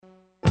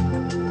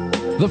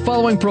The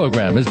following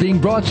program is being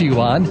brought to you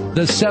on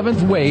the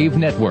Seventh Wave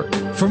Network.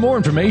 For more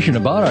information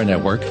about our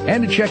network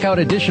and to check out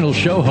additional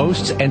show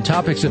hosts and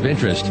topics of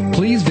interest,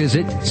 please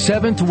visit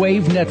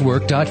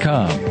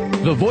seventhwavenetwork.com.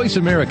 The Voice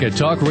America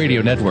Talk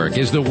Radio Network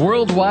is the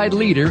worldwide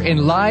leader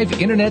in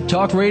live Internet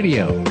talk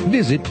radio.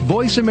 Visit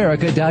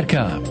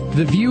voiceamerica.com.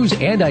 The views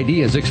and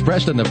ideas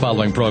expressed in the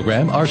following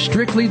program are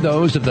strictly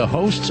those of the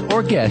hosts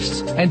or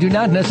guests and do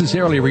not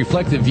necessarily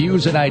reflect the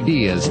views and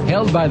ideas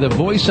held by the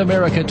Voice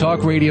America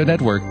Talk Radio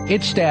Network,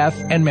 its staff,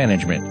 and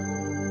management.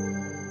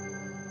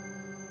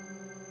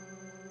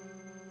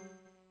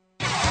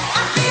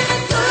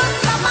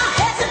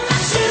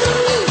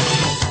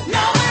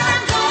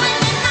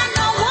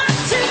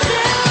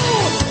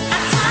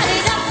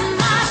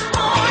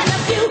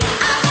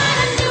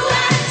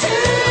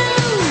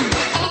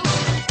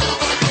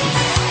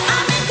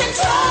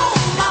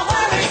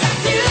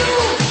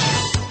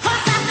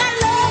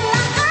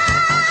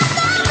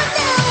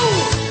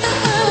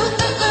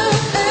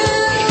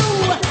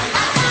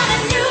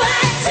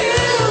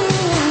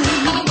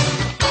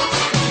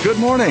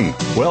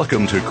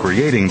 Welcome to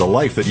Creating the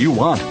Life That You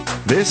Want.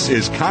 This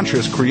is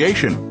Conscious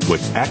Creation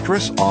with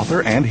actress,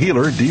 author, and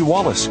healer Dee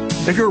Wallace.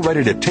 If you're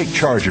ready to take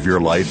charge of your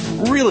life,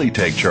 really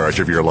take charge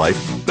of your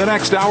life, the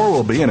next hour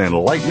will be an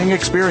enlightening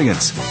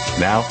experience.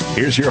 Now,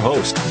 here's your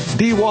host,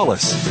 Dee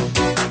Wallace.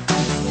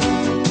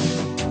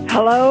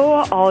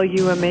 Hello, all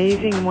you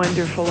amazing,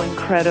 wonderful,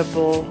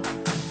 incredible,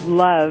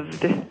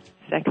 loved,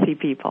 sexy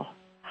people.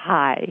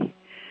 Hi.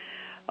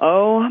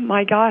 Oh,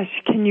 my gosh,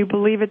 can you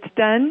believe it's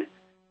done?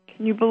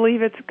 Can you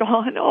believe it's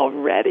gone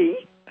already?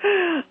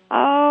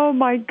 Oh,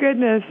 my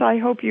goodness. I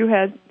hope you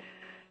had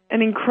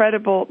an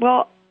incredible,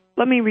 well,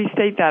 let me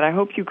restate that. I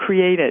hope you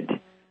created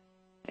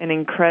an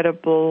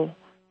incredible,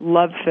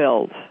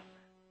 love-filled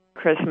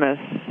Christmas,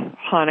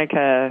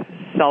 Hanukkah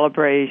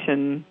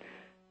celebration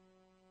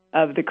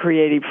of the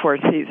creative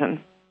force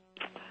season.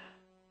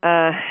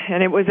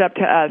 And it was up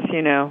to us,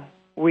 you know.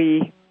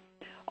 We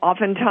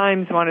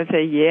oftentimes want to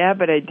say, yeah,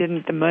 but I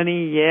didn't the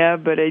money, yeah,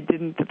 but I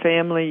didn't the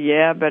family,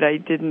 yeah, but I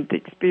didn't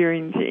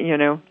experience it, you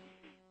know.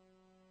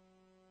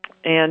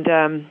 And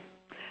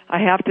I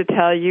have to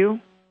tell you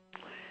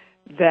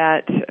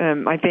that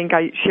I think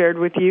I shared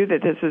with you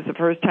that this was the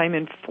first time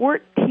in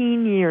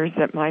 14 years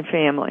that my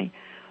family,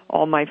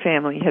 all my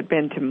family, had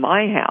been to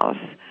my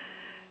house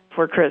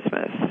for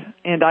Christmas.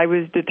 And I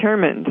was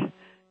determined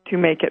to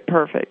make it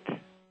perfect.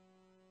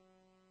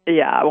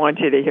 Yeah, I want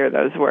you to hear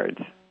those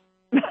words.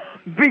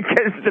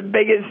 Because the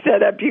biggest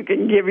setup you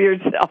can give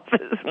yourself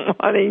is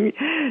wanting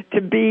to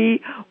be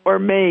or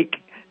make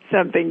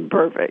something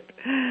perfect.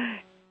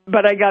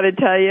 But I got to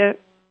tell you,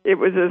 it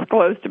was as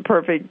close to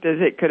perfect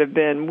as it could have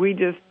been. We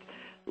just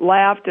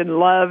laughed and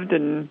loved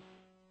and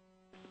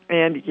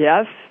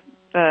yes,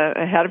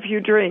 had a few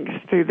drinks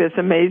through this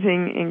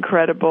amazing,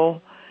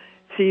 incredible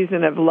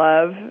season of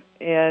love.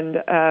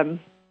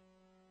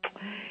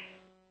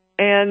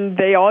 And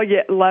they all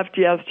left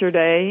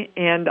yesterday,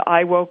 and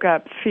I woke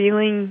up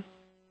feeling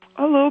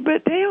a little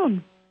bit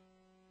down.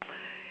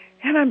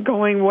 And I'm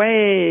going,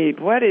 wait,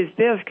 what is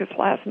this? Because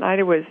last night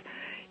it was,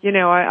 you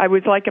know, I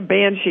was like a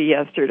banshee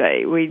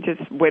yesterday. We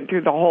just went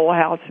through the whole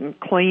house and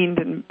cleaned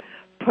and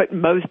put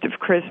most of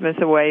Christmas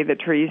away. The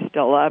tree's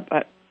still up,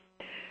 but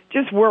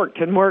just worked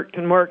and worked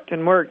and worked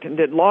and worked and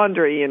did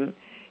laundry and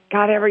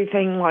got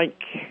everything,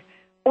 like,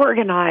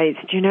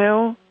 organized, you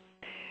know.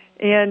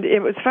 And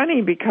it was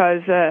funny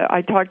because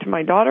I talked to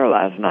my daughter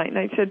last night, and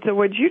I said, so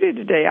what'd you do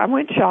today? I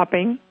went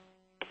shopping.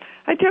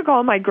 I took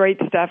all my great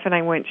stuff, and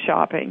I went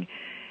shopping.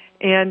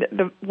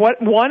 And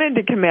what wanted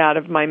to come out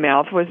of my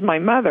mouth was my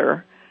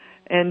mother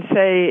and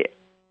say,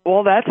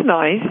 well, that's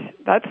nice.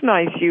 That's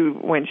nice you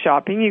went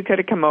shopping. You could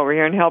have come over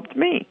here and helped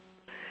me.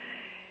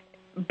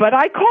 But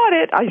I caught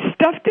it. I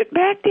stuffed it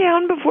back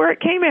down before it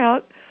came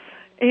out,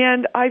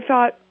 and I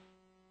thought,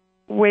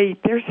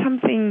 wait, there's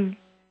something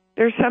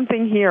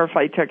here if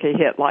I took a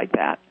hit like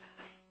that.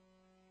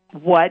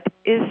 What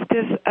is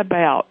this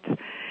about?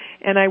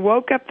 And I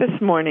woke up this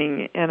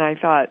morning and I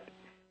thought,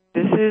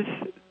 this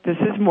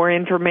is more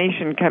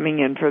information coming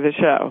in for the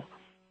show.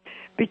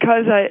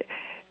 Because I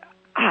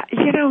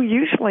you know,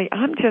 usually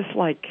I'm just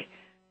like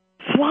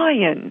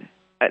flying,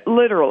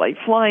 literally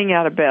flying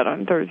out of bed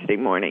on Thursday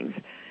mornings.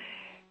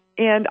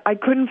 And I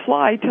couldn't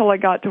fly till I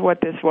got to what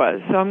this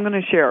was. So I'm going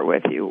to share it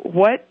with you.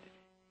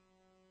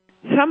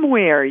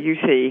 Somewhere, you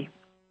see,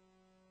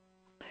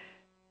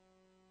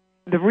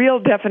 the real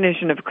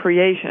definition of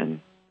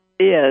creation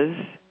is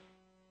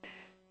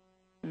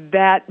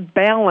that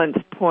balance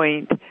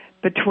point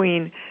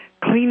between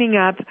cleaning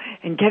up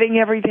and getting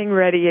everything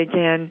ready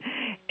again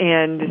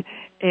and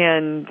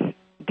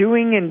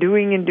doing and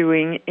doing and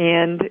doing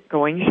and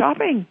going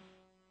shopping.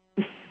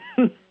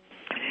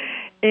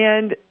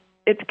 And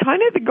it's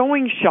kind of the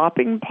going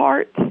shopping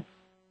part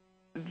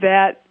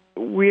that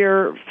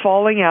we're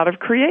falling out of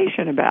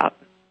creation about.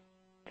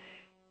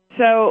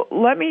 So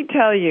let me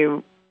tell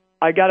you,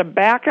 I got to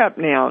back up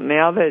now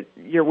that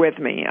you're with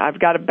me. I've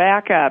got to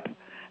back up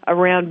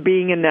around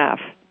being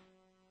enough,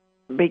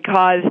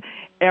 because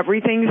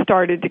everything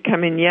started to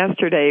come in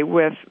yesterday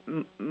with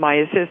my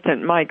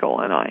assistant, Michael,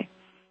 and I.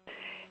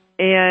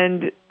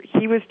 And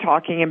he was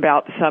talking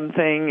about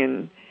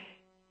something,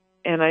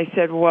 and I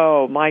said,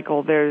 whoa,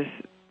 Michael, this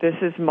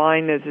is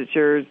mine, this is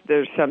yours,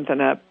 there's something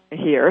up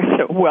here,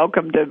 so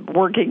welcome to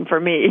working for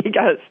me. He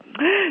goes,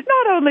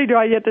 not only do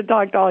I get to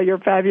talk to all your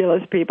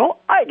fabulous people,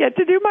 I get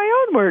to do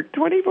my own work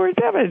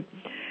 24/7.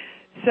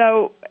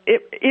 So,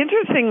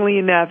 interestingly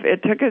enough,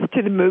 it took us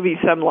to the movie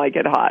Some Like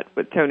It Hot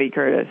with Tony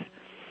Curtis.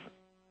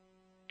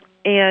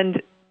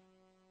 And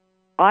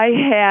I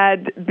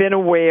had been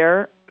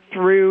aware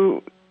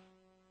through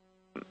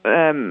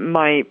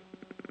my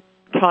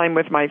time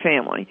with my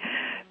family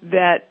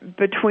that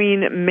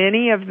between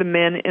many of the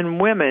men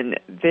and women,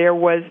 there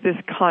was this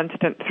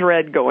constant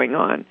thread going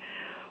on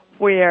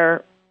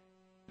where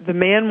the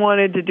man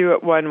wanted to do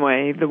it one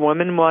way, the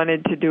woman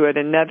wanted to do it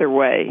another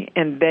way,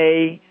 and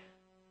they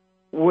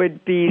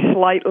would be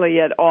slightly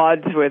at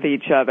odds with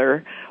each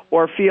other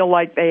or feel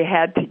like they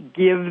had to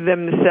give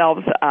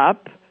themselves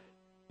up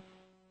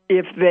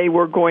if they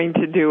were going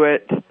to do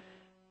it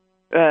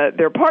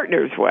their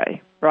partner's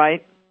way,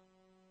 right?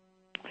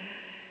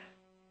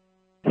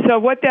 So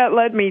what that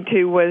led me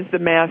to was the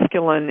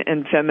masculine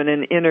and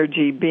feminine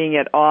energy being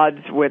at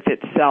odds with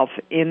itself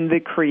in the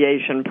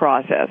creation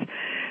process.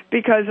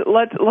 Because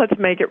let's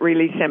make it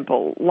really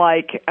simple.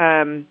 Like,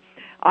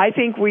 I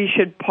think we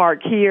should park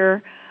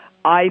here.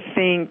 I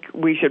think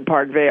we should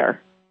park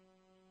there.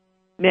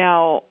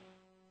 Now,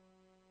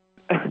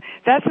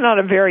 that's not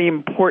a very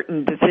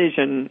important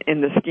decision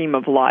in the scheme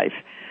of life,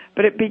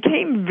 but it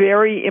became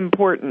very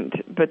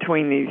important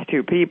between these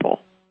two people.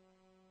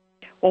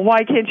 Well,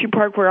 why can't you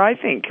park where I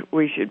think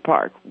we should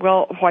park?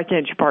 Well, why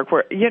can't you park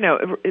where,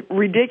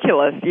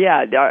 ridiculous.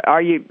 Yeah,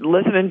 are you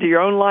listening to your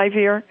own life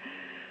here?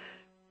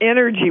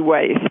 Energy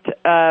waste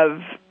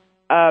of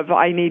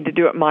I need to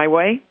do it my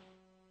way.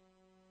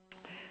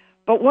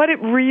 But what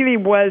it really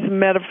was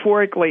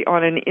metaphorically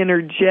on an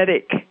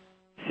energetic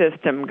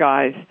system,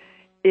 guys,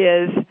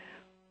 is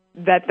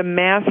that the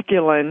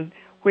masculine,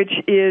 which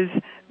is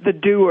the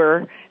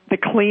doer, the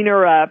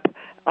cleaner up,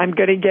 I'm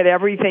going to get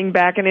everything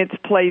back in its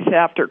place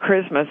after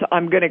Christmas.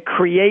 I'm going to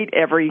create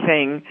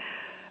everything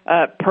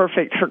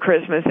perfect for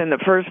Christmas in the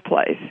first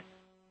place.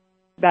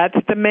 That's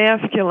the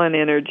masculine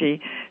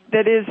energy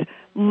that is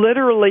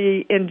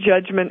literally in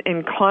judgment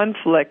and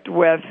conflict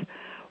with,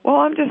 well,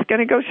 I'm just going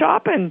to go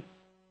shopping,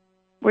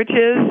 which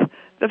is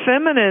the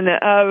feminine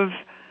of,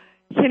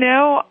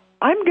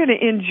 I'm going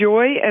to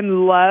enjoy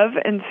and love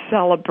and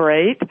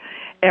celebrate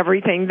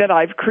everything that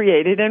I've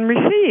created and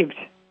received.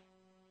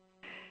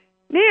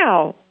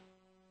 Now,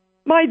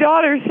 my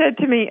daughter said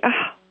to me,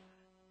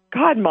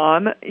 God,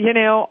 Mom,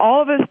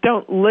 all of us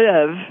don't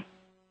live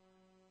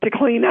to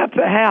clean up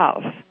the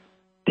house,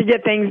 to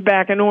get things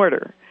back in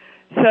order.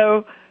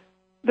 So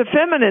the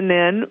feminine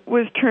then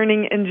was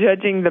turning and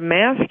judging the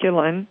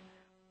masculine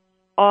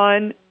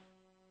on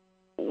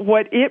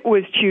what it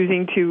was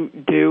choosing to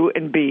do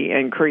and be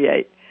and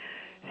create.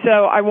 So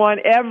I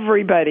want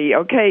everybody,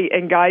 okay,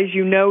 and guys,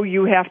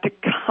 you have to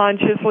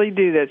consciously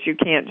do this. You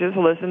can't just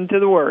listen to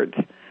the words.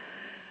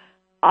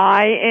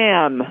 I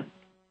am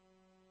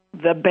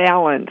the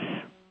balance,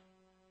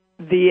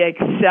 the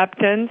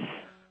acceptance,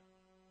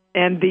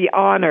 and the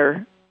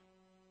honor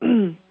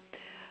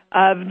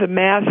of the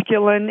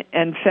masculine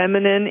and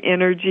feminine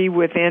energy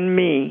within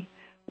me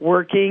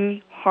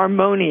working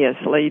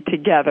harmoniously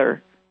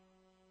together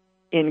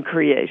in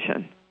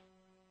creation.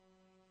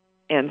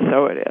 And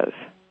so it is.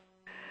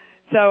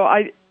 So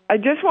I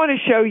just want to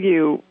show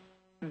you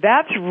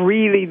that's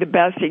really the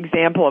best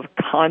example of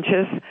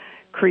conscious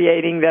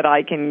creating that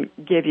I can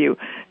give you.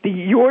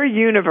 Your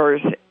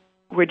universe,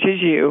 which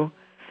is you,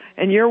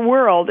 and your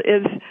world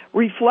is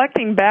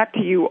reflecting back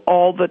to you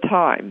all the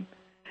time.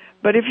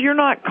 But if you're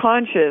not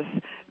conscious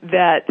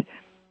that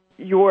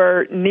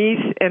your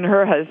niece and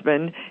her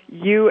husband,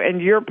 you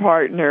and your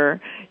partner,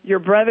 your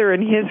brother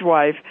and his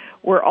wife,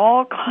 were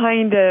all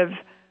kind of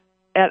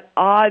at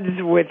odds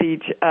with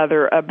each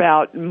other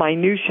about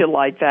minutia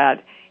like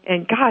that,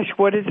 and gosh,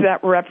 what does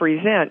that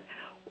represent?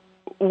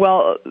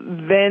 Well,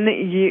 then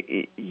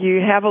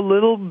you have a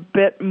little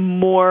bit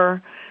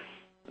more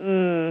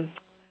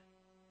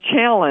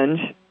challenge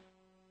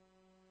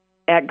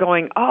at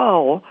going,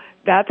 oh,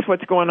 that's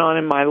what's going on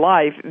in my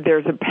life.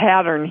 There's a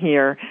pattern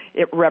here.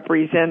 It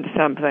represents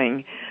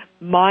something.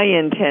 My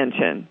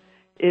intention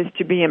is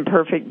to be in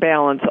perfect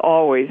balance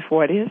always.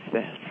 What is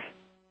this?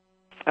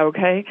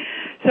 Okay?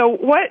 So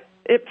what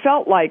it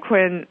felt like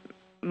when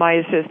my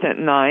assistant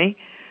and I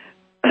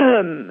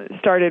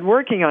started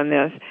working on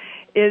this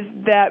is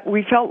that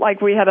we felt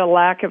like we had a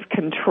lack of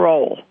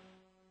control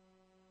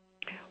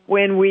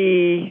when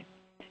we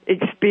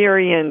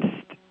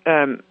experienced,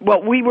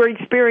 we were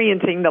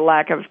experiencing the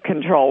lack of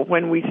control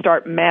when we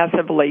start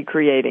massively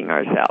creating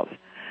ourselves.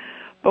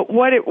 But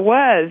what it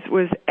was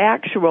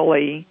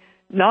actually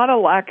not a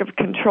lack of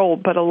control,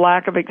 but a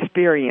lack of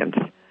experience.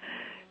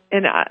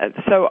 And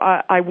so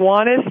I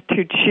want us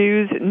to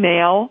choose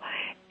now,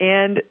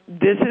 and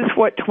this is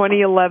what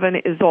 2011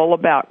 is all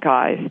about,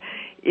 guys.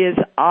 is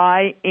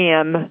I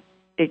am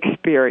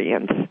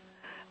experience.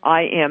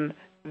 I am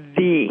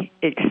the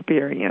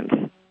experience.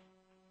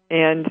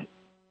 And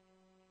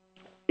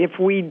if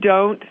we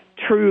don't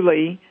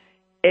truly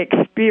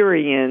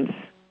experience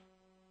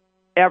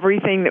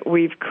everything that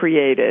we've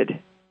created,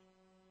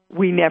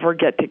 we never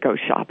get to go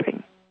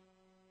shopping.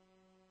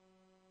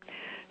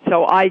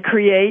 So I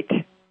create,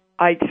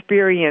 I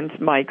experience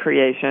my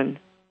creation,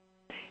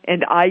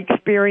 and I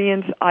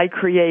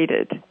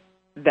created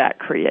that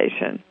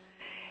creation.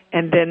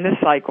 And then the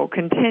cycle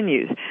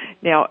continues.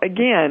 Now,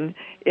 again,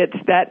 it's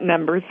that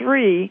number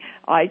 3,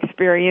 I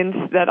experience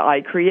that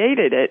I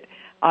created it.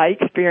 I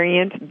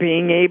experience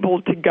being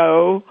able to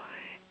go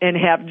and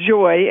have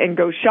joy and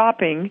go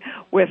shopping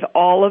with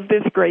all of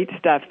this great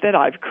stuff that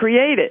I've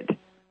created.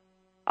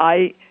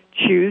 I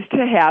choose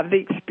to have the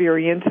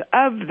experience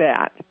of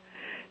that.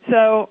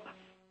 So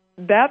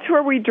that's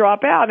where we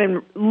drop out.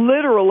 And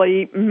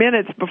literally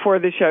minutes before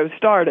the show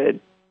started,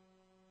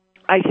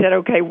 I said,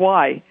 okay,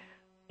 why?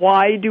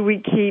 Why do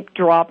we keep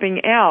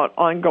dropping out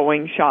on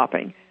going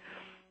shopping?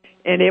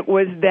 And it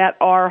was that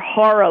our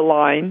horror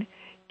line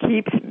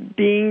keeps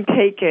being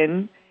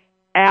taken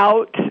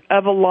out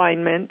of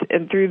alignment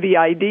and through the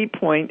ID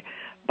point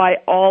by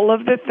all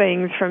of the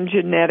things from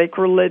genetic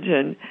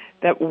religion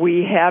that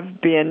we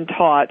have been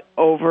taught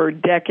over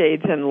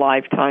decades and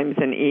lifetimes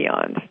and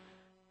eons.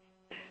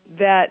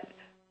 That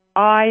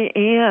I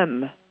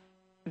am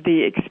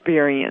the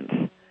experience.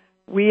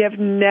 We have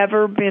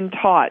never been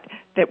taught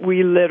that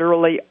we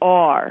literally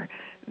are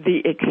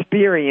the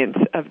experience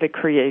of the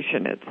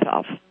creation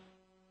itself.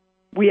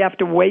 We have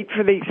to wait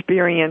for the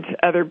experience.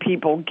 Other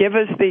people give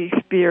us the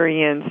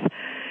experience.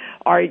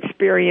 Our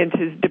experience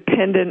is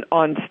dependent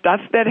on stuff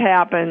that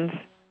happens.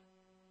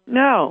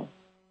 No.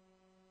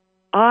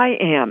 I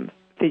am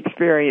the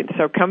experience.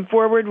 So come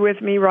forward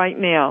with me right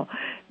now.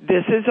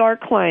 This is our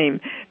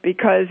claim,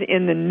 because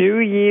in the new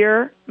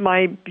year,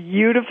 my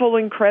beautiful,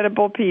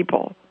 incredible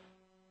people,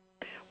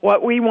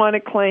 what we want to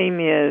claim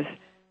is,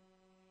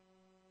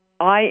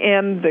 I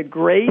am the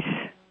grace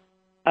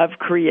of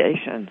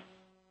creation.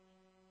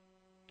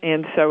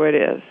 And so it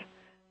is.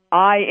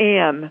 I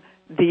am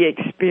the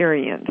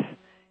experience.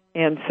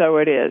 And so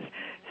it is.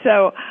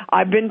 So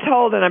I've been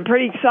told, and I'm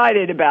pretty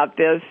excited about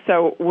this,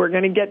 so we're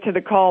going to get to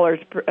the callers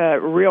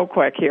real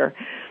quick here.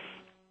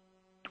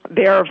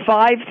 There are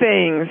 5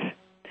 things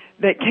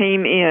that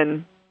came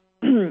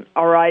in,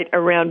 all right,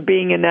 around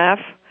being enough,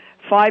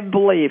 5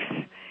 beliefs,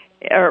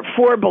 or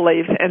 4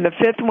 beliefs, and the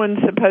 5th one's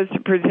supposed to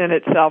present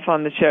itself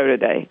on the show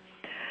today.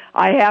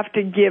 I have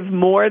to give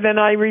more than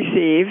I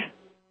receive.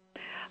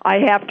 I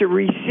have to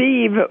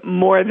receive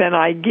more than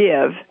I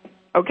give.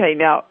 Okay,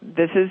 now,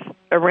 this is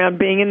around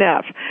being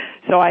enough.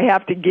 So I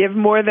have to give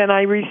more than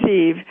I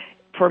receive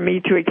for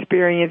me to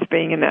experience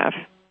being enough.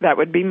 That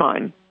would be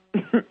mine.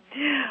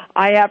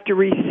 I have to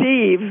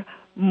receive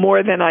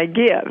more than I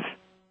give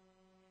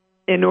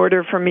in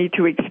order for me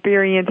to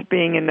experience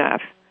being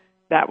enough.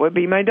 That would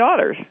be my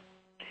daughter's.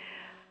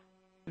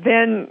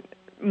 Then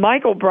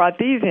Michael brought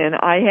these in.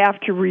 I have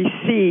to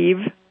receive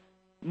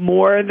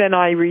more than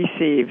I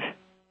receive.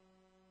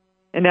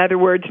 In other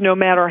words, no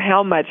matter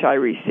how much I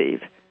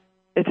receive,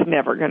 it's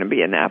never going to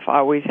be enough. I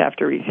always have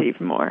to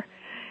receive more.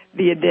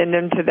 The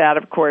addendum to that,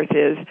 of course,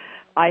 is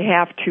I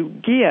have to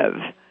give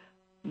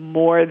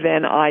more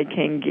than I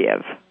can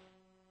give,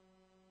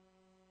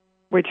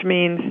 which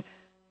means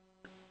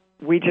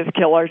we just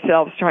kill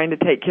ourselves trying to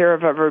take care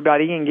of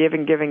everybody and give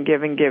and give and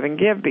give and give and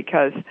give,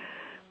 because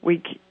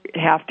we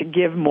have to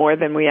give more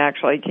than we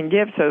actually can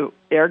give, so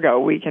ergo,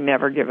 we can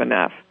never give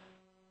enough.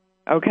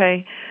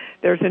 Okay?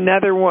 There's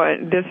another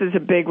one. This is a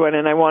big one,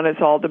 and I want us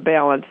all to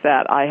balance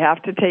that. I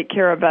have to take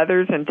care of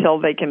others until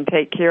they can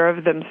take care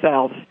of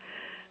themselves.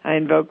 I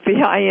invoke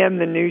the I am,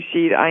 the new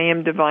sheet, I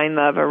am divine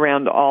love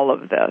around all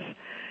of this.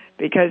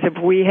 Because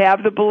if we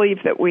have the belief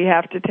that we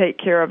have to take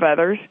care of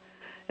others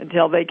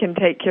until they can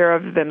take care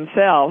of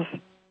themselves,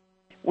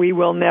 we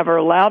will never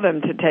allow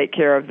them to take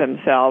care of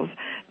themselves.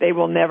 They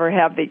will never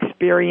have the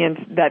experience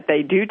that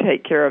they do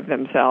take care of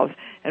themselves,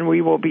 and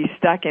we will be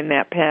stuck in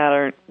that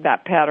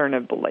pattern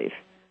of belief.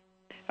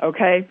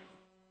 Okay?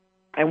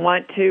 I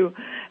want to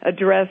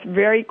address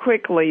very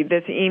quickly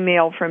this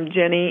email from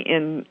Jenny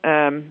in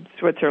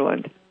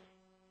Switzerland.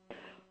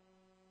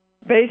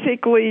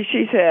 Basically,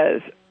 she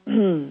says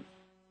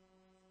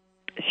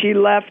she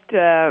left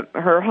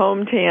her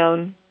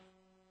hometown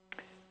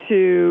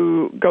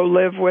to go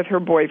live with her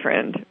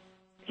boyfriend,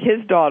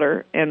 his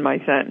daughter, and my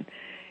son.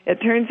 It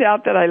turns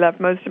out that I left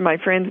most of my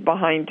friends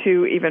behind,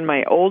 too. Even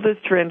my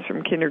oldest friends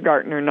from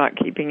kindergarten are not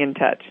keeping in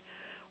touch.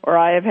 Or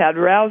I have had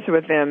rows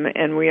with them,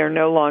 and we are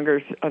no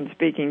longer on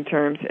speaking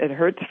terms. It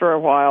hurts for a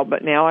while,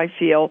 but now I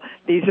feel,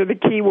 these are the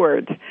key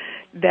words,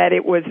 that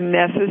it was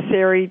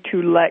necessary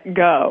to let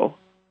go.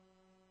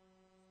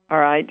 All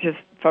right, just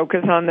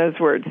focus on those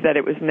words, that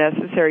it was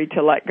necessary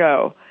to let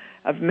go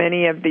of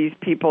many of these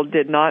people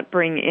did not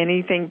bring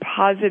anything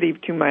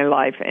positive to my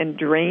life and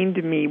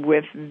drained me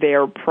with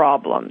their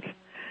problems.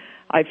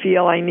 I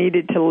feel I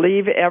needed to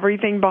leave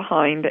everything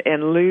behind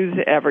and lose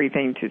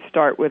everything to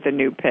start with a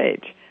new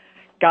page.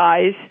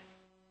 Guys,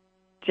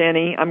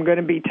 Jenny, I'm going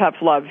to be tough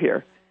love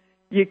here.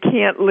 You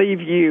can't leave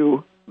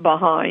you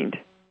behind.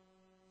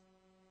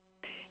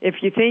 If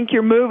you think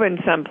you're moving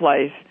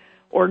someplace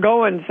or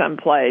going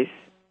someplace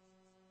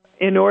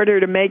in order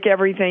to make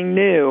everything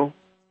new,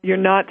 you're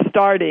not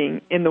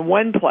starting in the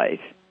one place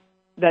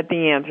that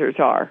the answers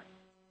are.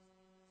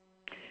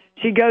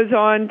 She goes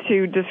on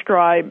to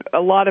describe a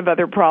lot of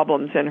other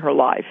problems in her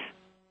life,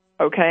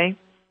 okay?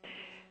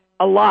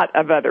 A lot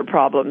of other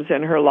problems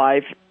in her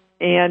life.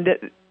 And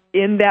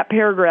in that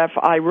paragraph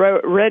I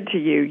read to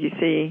you, you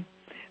see,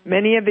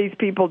 many of these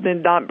people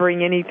did not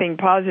bring anything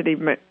positive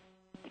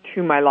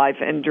to my life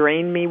and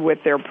drain me with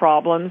their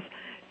problems.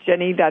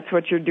 Jenny, that's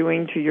what you're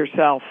doing to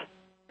yourself.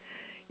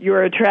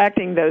 You're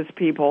attracting those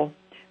people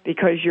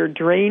because you're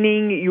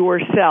draining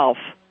yourself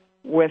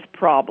with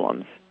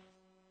problems.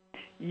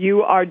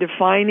 You are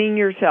defining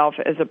yourself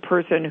as a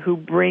person who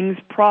brings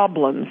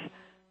problems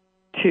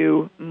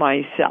to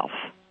myself.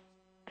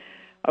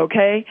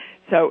 Okay?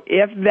 So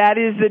if that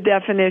is the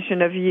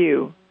definition of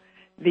you,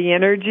 the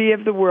energy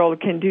of the world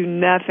can do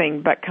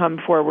nothing but come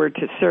forward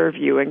to serve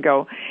you and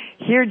go,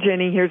 here,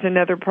 Jenny, here's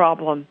another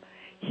problem.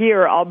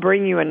 Here, I'll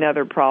bring you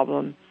another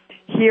problem.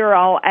 Here,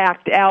 I'll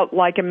act out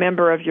like a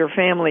member of your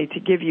family to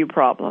give you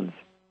problems.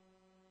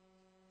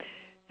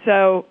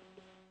 So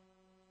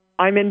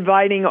I'm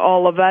inviting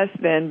all of us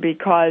then,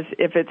 because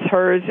if it's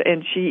hers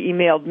and she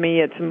emailed me,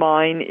 it's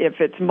mine.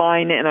 If it's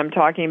mine and I'm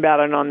talking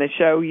about it on the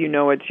show, you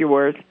know it's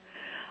yours.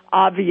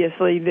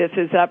 Obviously, this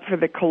is up for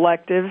the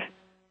collective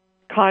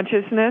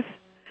consciousness,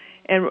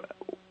 and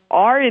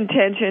our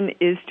intention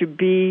is to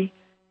be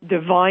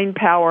divine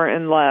power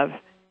and love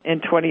in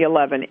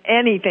 2011.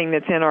 Anything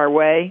that's in our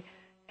way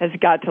has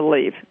got to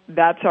leave.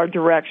 That's our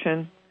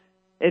direction.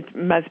 It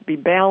must be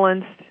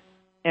balanced,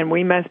 and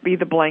we must be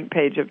the blank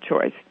page of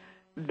choice.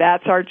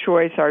 That's our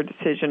choice, our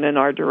decision, and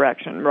our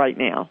direction right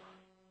now.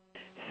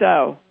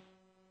 So,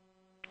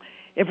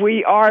 if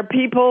we are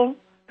people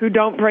who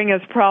don't bring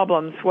us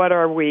problems, what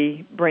are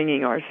we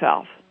bringing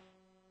ourselves?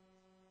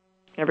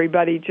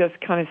 Everybody just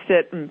kind of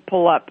sit and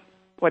pull up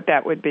what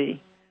that would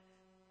be.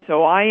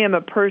 So I am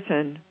a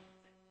person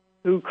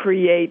who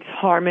creates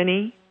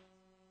harmony.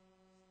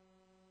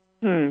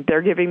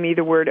 They're giving me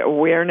the word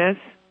awareness,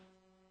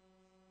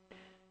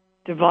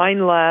 divine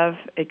love,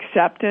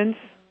 acceptance,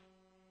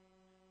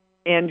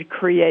 and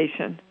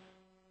creation.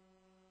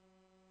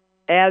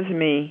 As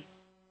me,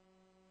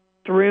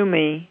 through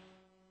me,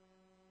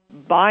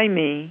 by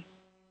me,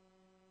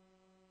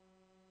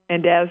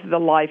 and as the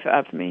life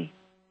of me.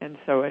 And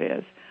so it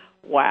is.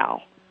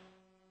 Wow.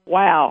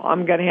 Wow,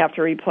 I'm going to have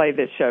to replay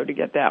this show to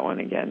get that one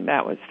again.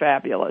 That was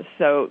fabulous.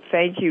 So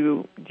thank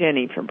you,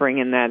 Jenny, for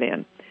bringing that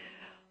in.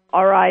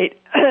 All right,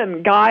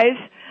 guys,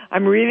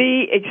 I'm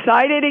really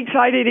excited.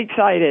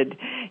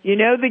 You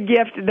know the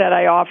gift that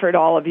I offered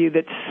all of you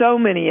that so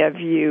many of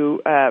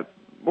you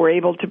were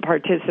able to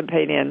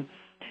participate in.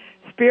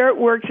 Spirit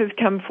Works has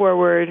come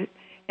forward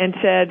and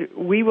said,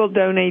 we will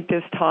donate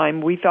this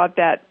time. We thought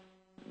that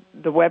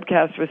the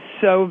webcast was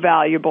so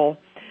valuable.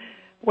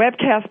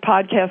 Webcast,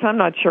 podcast, I'm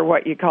not sure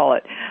what you call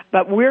it,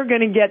 but we're going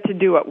to get to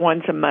do it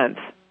once a month.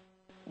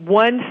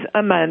 Once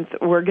a month,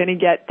 we're going to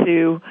get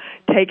to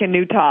take a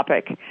new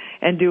topic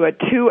and do a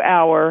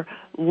 2-hour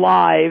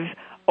live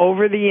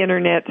over the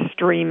internet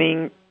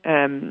streaming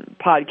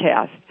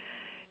podcast.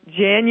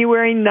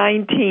 January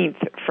 19th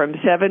from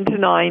 7 to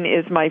 9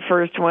 is my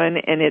first one,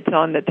 and it's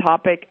on the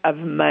topic of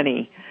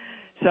money.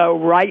 So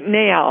right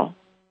now,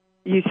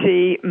 you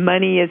see,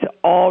 money is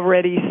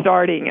already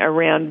starting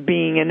around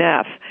being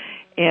enough.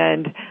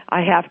 And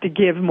I have to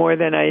give more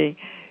than I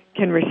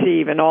can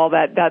receive and all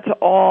that. That's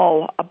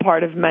all a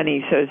part of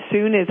money. So as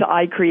soon as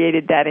I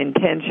created that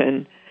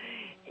intention,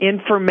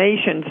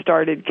 information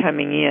started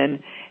coming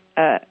in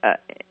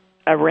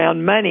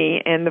around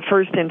money, and the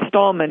first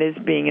installment is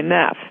being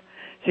enough.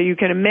 So you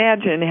can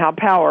imagine how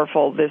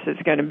powerful this is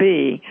going to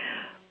be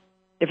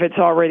if it's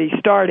already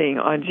starting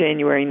on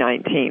January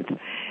 19th.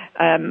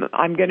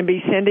 I'm going to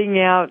be sending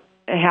out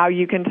how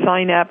you can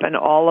sign up and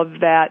all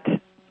of that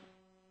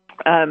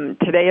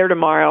today or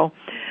tomorrow.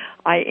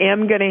 I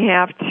am going to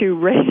have to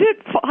raise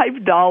it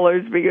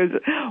 $5 because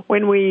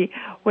when we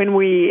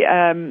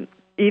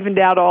evened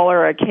out all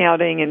our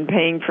accounting and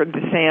paying for the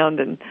sound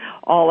and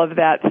all of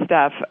that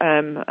stuff,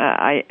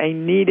 I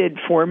needed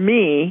for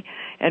me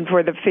and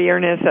for the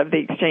fairness of the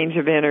exchange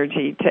of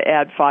energy to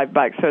add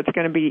 $5. So it's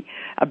going to be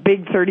a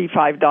big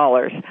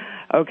 $35.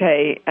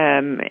 Okay,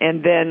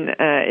 and then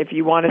if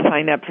you want to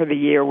sign up for the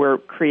year, we're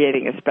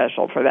creating a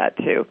special for that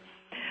too.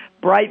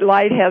 Bright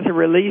Light has a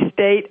release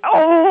date.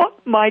 Oh,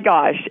 my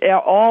gosh.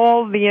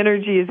 All the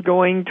energy is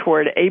going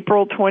toward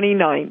April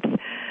 29th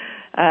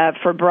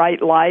for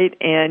Bright Light,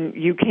 and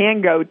you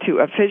can go to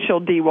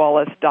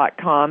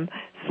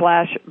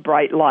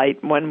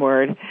officialdwallace.com/brightlight, one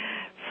word,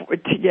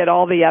 to get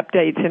all the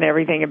updates and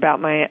everything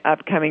about my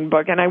upcoming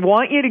book. And I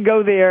want you to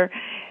go there.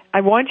 I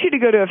want you to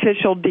go to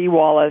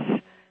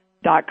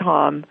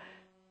officialdwallace.com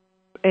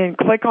and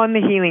click on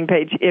the healing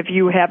page. If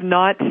you have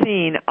not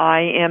seen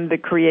I Am the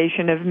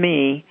Creation of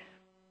Me,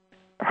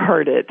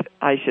 heard it,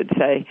 I should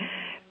say,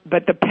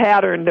 but the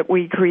pattern that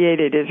we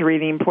created is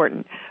really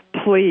important.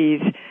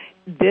 Please,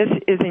 this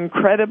is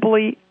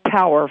incredibly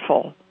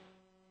powerful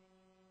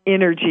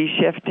energy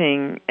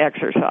shifting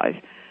exercise.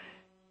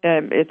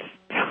 It's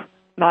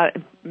not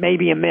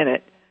maybe a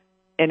minute,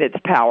 and it's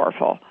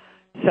powerful.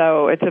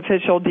 So it's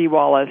official Dee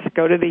Wallace.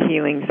 Go to the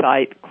healing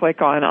site,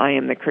 click on I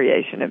Am the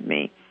Creation of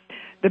Me.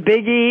 The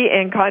Big E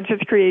and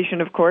Conscious Creation,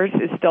 of course,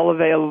 is still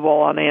available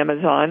on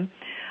Amazon.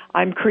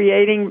 I'm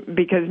creating,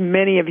 because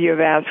many of you have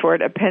asked for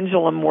it, a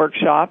pendulum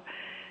workshop.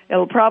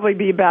 It'll probably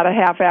be about a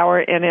half hour,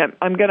 and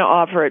I'm going to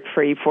offer it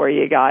free for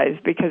you guys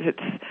because it's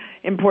an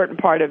important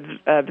part of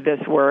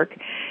this work.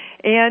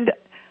 And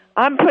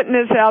I'm putting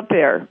this out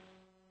there,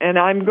 and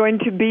I'm going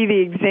to be the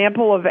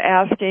example of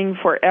asking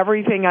for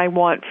everything I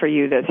want for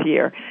you this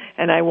year.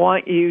 And I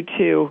want you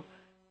to,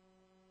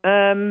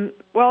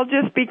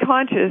 just be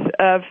conscious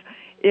of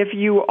if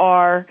you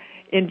are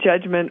in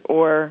judgment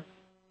or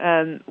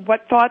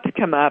what thoughts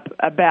come up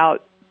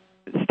about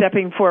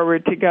stepping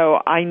forward to go,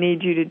 I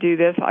need you to do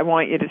this. I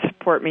want you to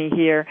support me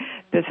here.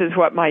 This is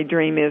what my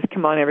dream is.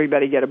 Come on,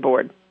 everybody, get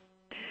aboard.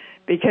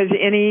 Because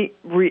any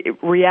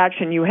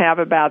reaction you have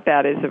about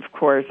that is, of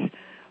course,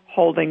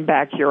 holding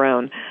back your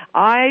own.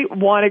 I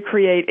want to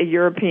create a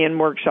European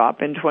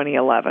workshop in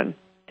 2011.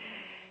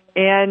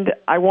 And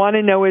I want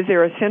to know, is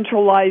there a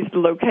centralized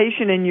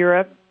location in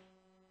Europe?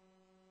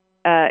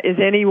 Is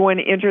anyone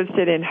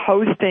interested in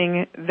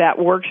hosting that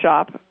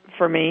workshop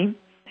for me?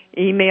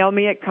 Email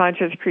me at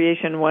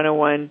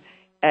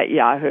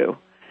consciouscreation101@yahoo.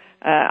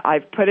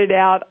 I've put it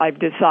out. I've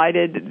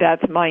decided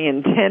that's my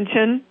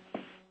intention.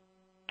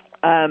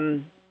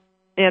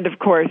 And, of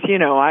course,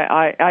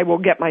 I will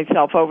get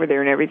myself over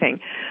there and everything.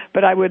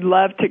 But I would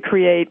love to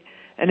create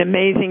an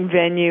amazing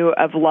venue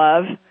of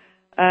love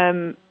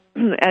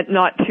at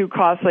not too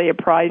costly a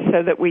price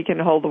so that we can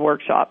hold the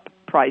workshop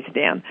price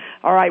down.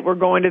 All right, we're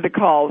going to the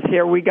calls.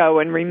 Here we go.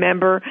 And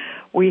remember,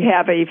 we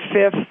have a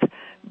fifth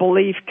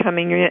belief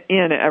coming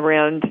in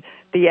around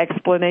the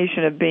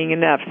explanation of being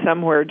enough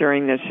somewhere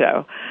during this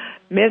show.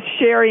 Miss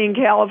Sherry in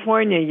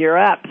California, you're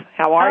up.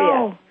 How are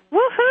you?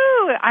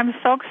 Woohoo! I'm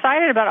so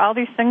excited about all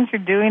these things you're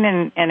doing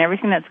and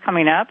everything that's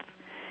coming up.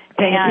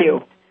 Thank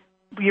you.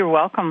 You're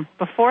welcome.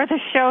 Before the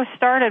show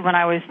started, when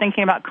I was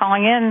thinking about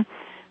calling in,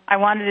 I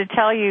wanted to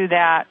tell you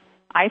that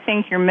I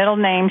think your middle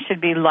name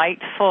should be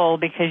Lightful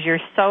because you're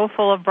so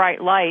full of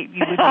bright light.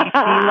 You would be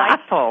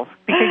delightful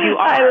because you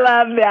are. I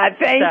love that.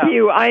 Thank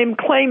you. I am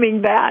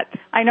claiming that.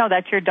 I know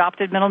that's your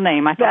adopted middle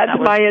name. I thought that's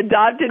my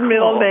adopted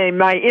middle name,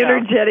 my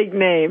energetic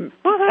name.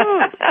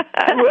 Woohoo!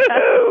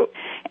 Woohoo!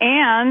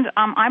 And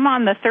I'm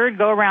on the third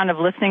go-around of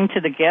listening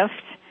to The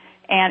Gift,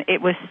 and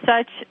it was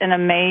such an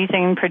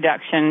amazing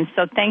production.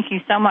 So thank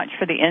you so much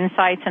for the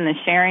insights and the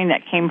sharing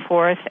that came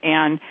forth.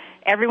 And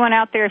everyone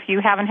out there, if you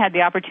haven't had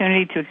the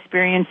opportunity to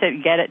experience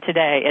it, get it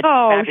today. It's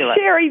fabulous.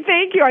 Sherry,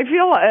 thank you. I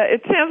feel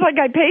it sounds like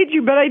I paid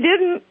you, but I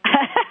didn't.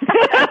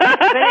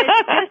 But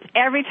it's just,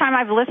 every time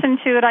I've listened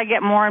to it, I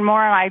get more and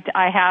more. I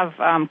have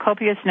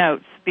copious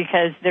notes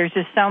because there's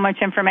just so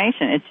much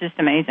information. It's just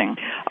amazing.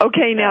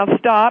 Okay, now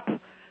stop.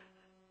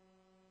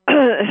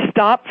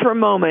 Stop for a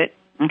moment.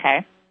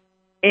 Okay.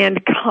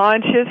 And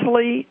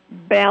consciously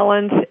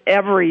balance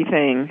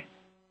everything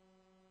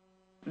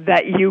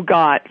that you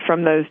got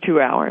from those 2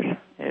 hours.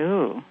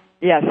 Ooh.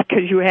 Yes,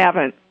 because you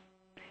haven't.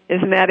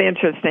 Isn't that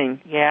interesting?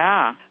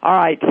 Yeah. All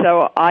right,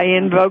 so I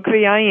invoke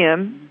the I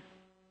Am.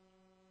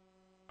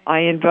 I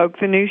invoke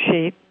the new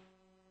sheet.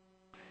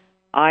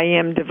 I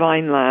am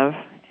divine love.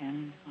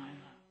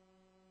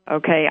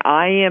 Okay,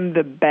 I am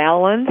the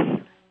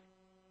balance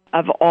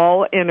of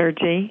all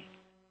energy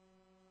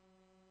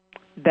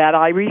that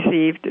I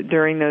received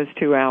during those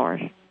 2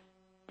 hours.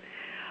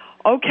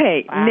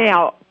 Okay, wow.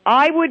 Now,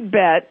 I would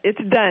bet, it's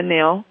done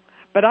now,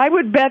 but I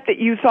would bet that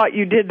you thought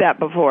you did that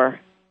before.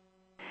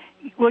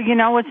 Well, you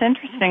know what's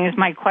interesting is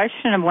my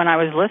question of when I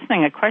was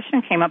listening, a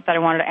question came up that I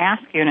wanted to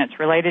ask you, and it's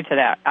related to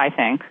that, I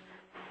think.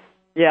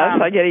 Yes,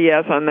 I get a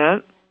yes on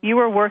that. You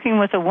were working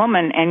with a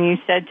woman, and you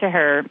said to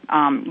her,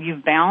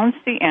 you've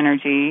balanced the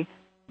energy,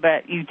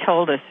 but you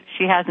told us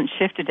she hasn't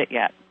shifted it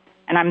yet.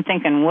 And I'm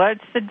thinking,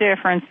 what's the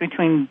difference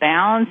between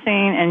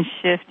balancing and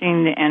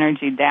shifting the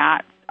energy?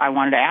 That I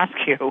wanted to ask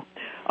you.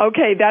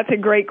 Okay, that's a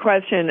great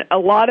question. A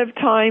lot of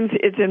times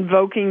it's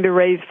invoking the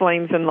raised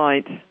flames and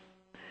lights.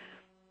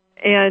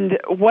 And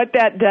what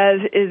that does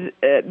is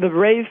the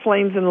raised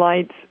flames and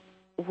lights,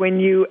 when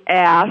you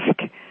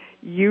ask,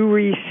 you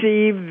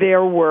receive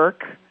their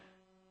work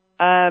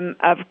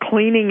of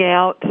cleaning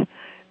out,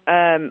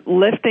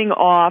 lifting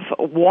off,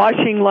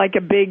 washing like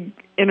a big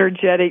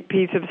energetic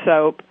piece of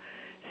soap,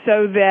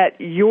 so that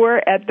you're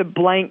at the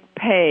blank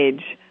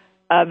page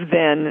of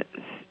then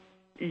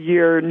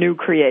your new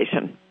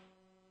creation.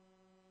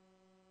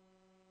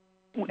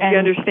 Do you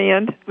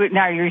understand?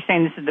 Now you're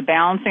saying this is the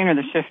balancing or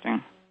the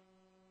shifting?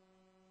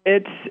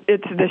 It's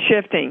the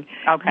shifting.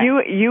 Okay.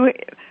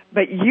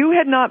 But you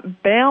had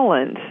not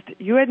balanced.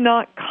 You had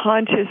not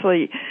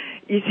consciously.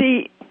 you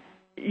see,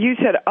 you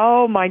said,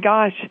 oh, my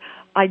gosh,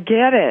 I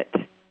get it.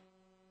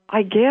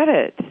 I get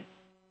it.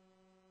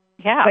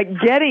 Yeah. But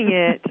getting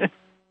it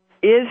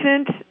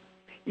isn't,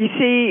 you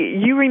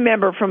see, you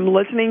remember from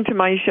listening to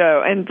my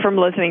show and from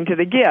listening to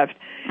The Gift,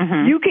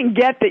 you can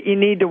get that you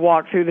need to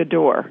walk through the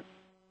door.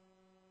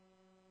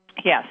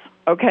 Yes.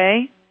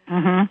 Okay?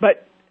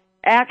 But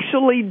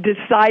actually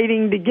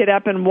deciding to get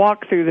up and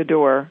walk through the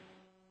door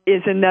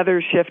is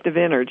another shift of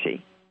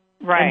energy.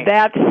 Right.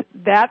 And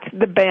that's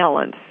the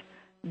balance.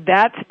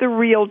 That's the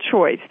real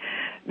choice.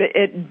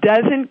 It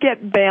doesn't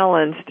get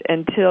balanced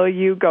until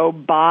you go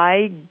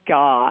by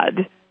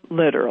God,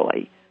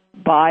 literally,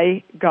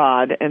 by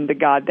God and the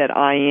God that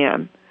I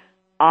am.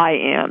 I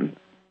am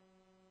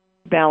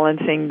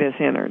balancing this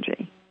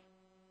energy.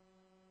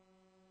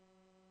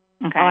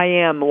 Okay. I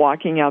am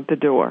walking out the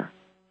door.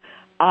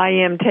 I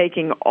am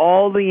taking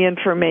all the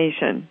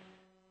information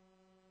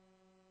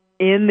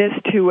in this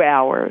 2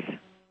 hours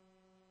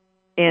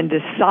and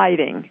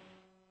deciding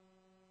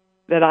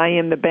that I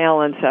am the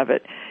balance of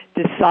it,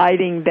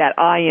 deciding that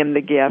I am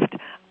the gift,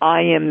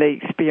 I am the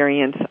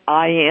experience,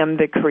 I am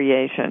the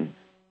creation.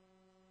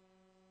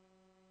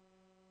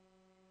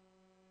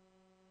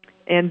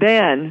 And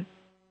then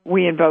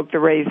we invoke the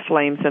raised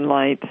flames and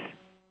lights.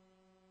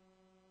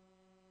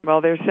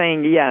 Well, they're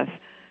saying yes.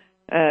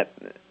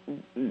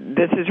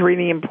 This is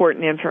really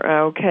important info.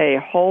 Okay,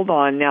 hold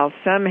on. Now,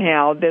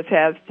 somehow this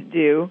has to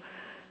do...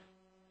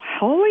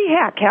 Holy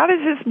heck, how does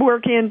this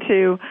work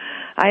into...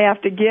 I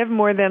have to give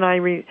more than I...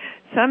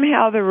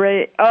 Somehow the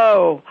rate...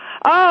 Oh,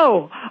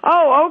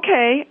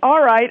 okay.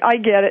 All right, I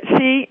get it.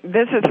 See,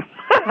 this is...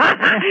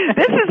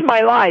 this is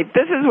my life.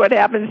 This is what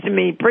happens to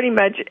me pretty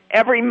much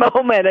every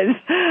moment. Is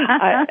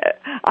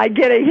I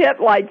get a hit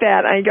like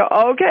that. I go,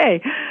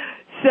 okay.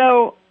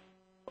 So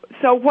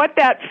what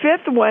that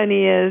fifth one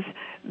is,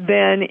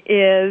 then,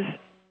 is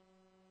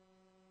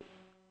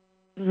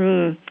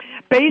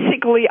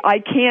basically I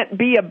can't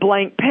be a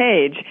blank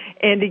page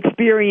and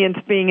experience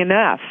being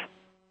enough.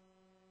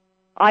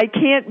 I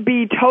can't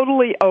be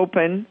totally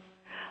open.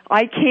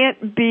 I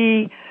can't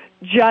be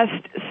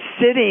just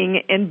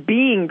sitting and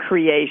being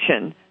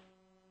creation.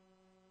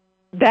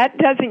 That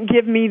doesn't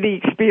give me the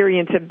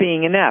experience of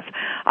being enough.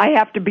 I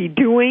have to be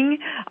doing.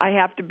 I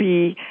have to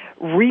be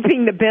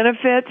reaping the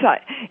benefits.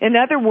 In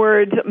other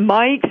words,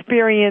 my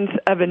experience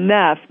of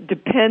enough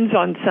depends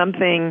on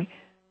something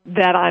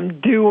that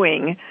I'm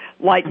doing,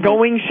 like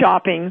going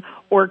shopping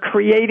or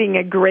creating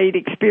a great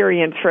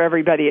experience for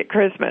everybody at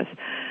Christmas.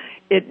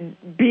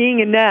 Being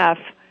enough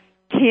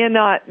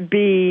cannot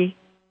be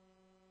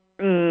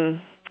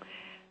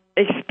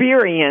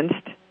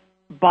experienced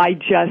by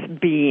just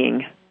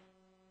being.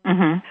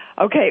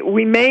 Okay,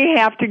 we may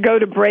have to go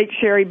to break,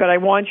 Sherry, but I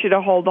want you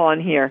to hold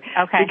on here.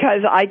 Okay.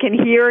 Because I can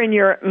hear in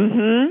your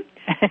You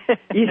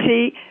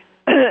see,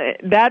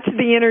 that's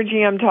the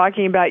energy I'm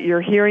talking about. You're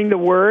hearing the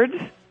words.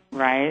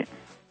 Right.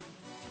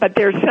 But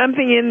there's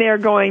something in there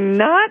going,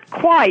 not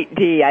quite,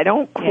 Dee. I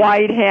don't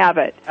quite have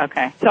it.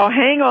 Okay. So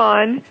hang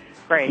on.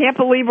 Great. Can't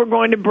believe we're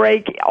going to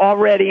break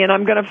already, and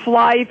I'm going to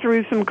fly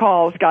through some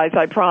calls, guys,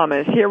 I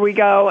promise. Here we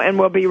go, and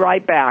we'll be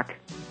right back.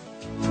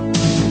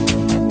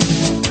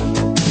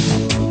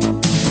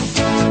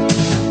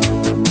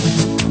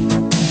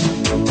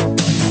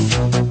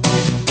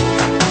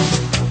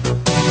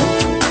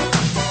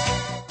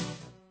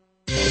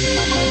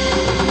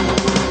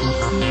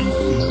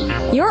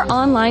 Your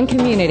online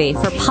community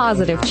for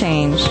positive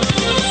change.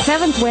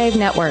 Seventh Wave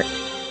Network.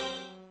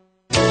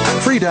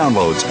 Free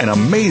downloads and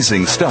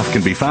amazing stuff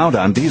can be found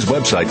on Dee's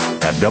website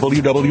at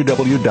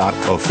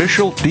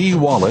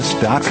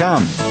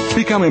www.officialdwallace.com.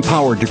 Become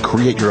empowered to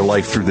create your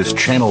life through this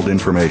channeled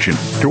information.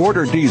 To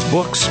order Dee's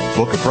books,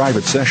 book a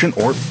private session,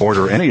 or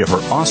order any of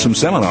her awesome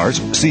seminars,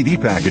 CD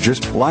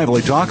packages,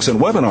 lively talks, and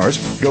webinars,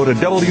 go to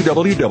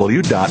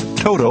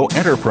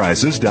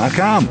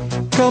www.totoenterprises.com.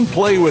 Come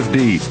play with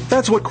Dee.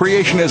 That's what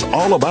creation is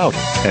all about.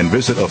 And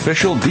visit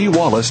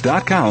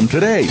officialdwallace.com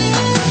today.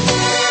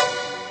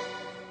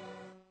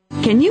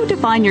 Can you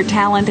define your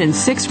talent in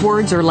 6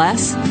 words or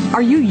less?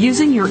 Are you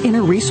using your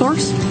inner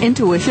resource,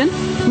 intuition?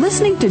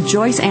 Listening to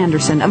Joyce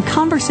Anderson of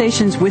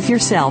Conversations with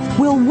Yourself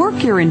will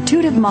work your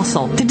intuitive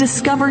muscle to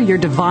discover your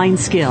divine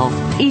skill.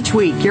 Each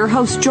week, your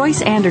host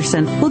Joyce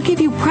Anderson will give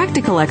you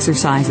practical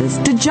exercises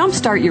to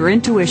jumpstart your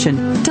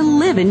intuition, to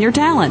live in your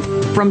talent.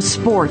 From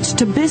sports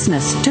to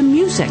business to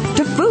music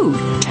to food,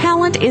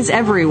 talent is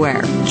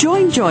everywhere.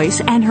 Join Joyce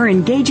and her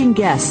engaging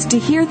guests to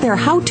hear their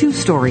how-to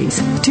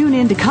stories. Tune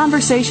in to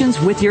Conversations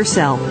with Yourself,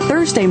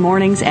 Thursday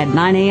mornings at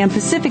 9 a.m.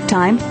 Pacific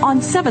Time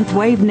on Seventh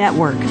Wave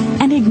Network,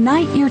 and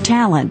ignite your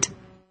talent.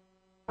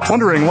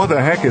 Wondering what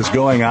the heck is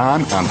going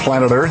on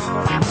planet Earth?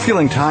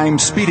 Feeling time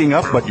speeding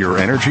up but your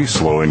energy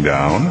slowing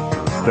down?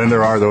 Then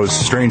there are those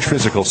strange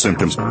physical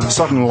symptoms,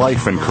 sudden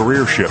life and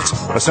career shifts,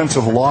 a sense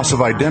of loss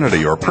of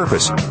identity or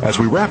purpose. As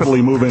we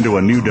rapidly move into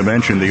a new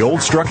dimension, the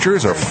old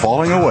structures are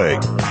falling away.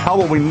 How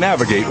will we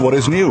navigate what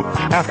is new?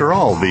 After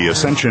all, the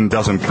Ascension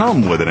doesn't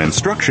come with an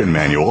instruction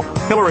manual.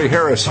 Hillary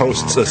Harris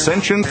hosts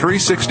Ascension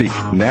 360,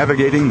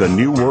 Navigating the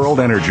New World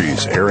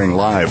Energies, airing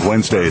live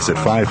Wednesdays at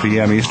 5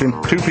 p.m. Eastern,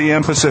 2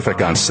 p.m.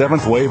 Pacific on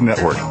Seventh Wave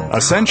Network.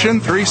 Ascension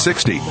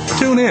 360.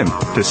 Tune in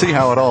to see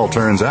how it all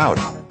turns out.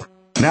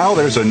 Now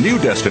there's a new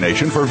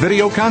destination for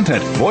video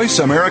content,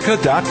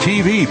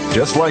 VoiceAmerica.tv.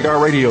 Just like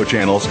our radio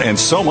channels and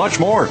so much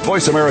more.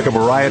 Voice America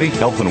Variety,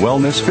 Health and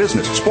Wellness,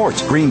 Business,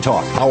 Sports, Green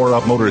Talk, Power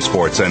Up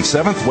Motorsports, and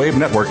Seventh Wave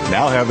Network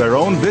now have their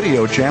own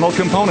video channel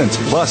components.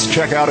 Plus,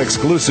 check out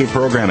exclusive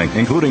programming,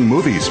 including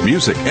movies,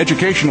 music,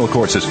 educational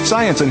courses,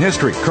 science and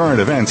history, current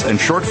events, and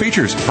short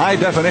features.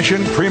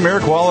 High-definition,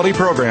 premier quality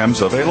programs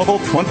available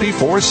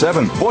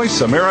 24/7.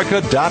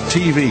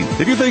 VoiceAmerica.tv.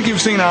 If you think you've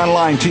seen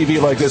online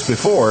TV like this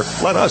before,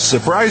 let us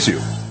surprise you.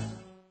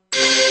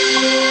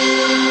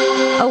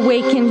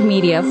 Awakened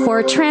Media for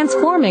a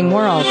transforming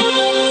world.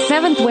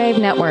 Seventh Wave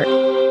Network.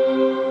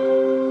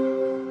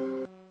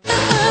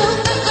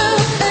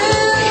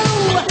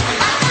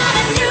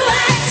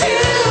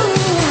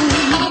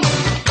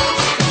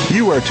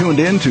 You are tuned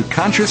in to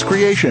Conscious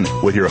Creation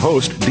with your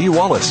host, Dee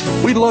Wallace.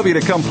 We'd love you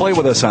to come play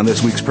with us on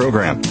this week's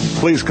program.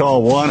 Please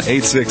call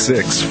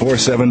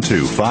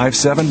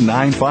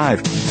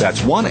 1-866-472-5795.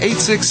 That's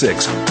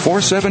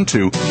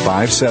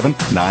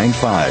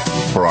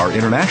 1-866-472-5795. For our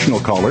international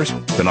callers,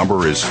 the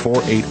number is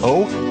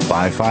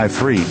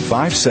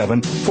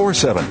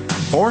 480-553-5747.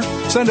 Or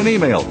send an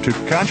email to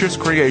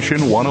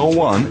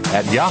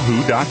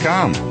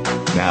consciouscreation101@yahoo.com.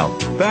 Now,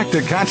 back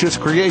to Conscious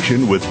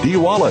Creation with Dee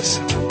Wallace.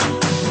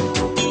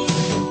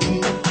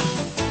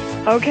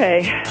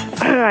 Okay.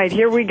 All right,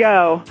 here we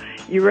go.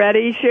 You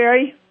ready,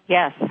 Sherry?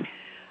 Yes.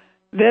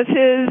 This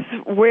is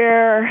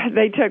where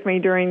they took me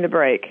during the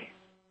break.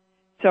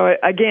 So,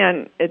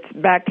 again, it's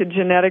back to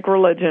genetic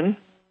religion.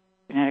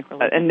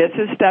 And this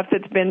is stuff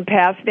that's been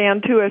passed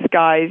down to us,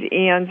 guys,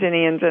 eons and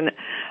eons. And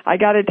I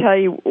got to tell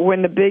you,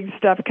 when the big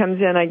stuff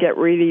comes in, I get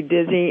really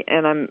dizzy,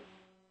 and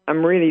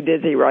I'm really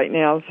dizzy right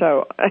now.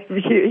 So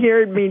if you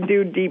hear me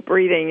do deep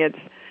breathing, it's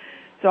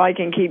so I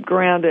can keep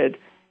grounded.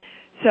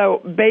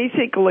 So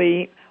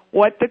basically,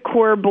 what the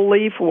core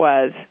belief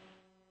was,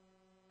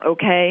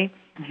 okay,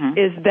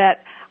 is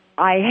that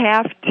I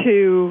have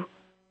to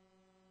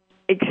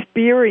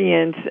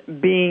experience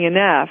being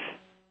enough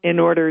in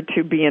order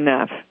to be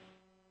enough.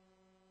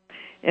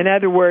 In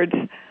other words,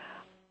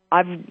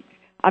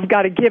 I've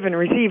got to give and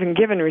receive and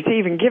give and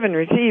receive and give and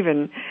receive,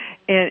 and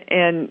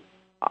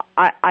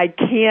I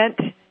can't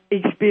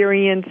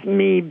experience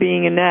me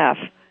being enough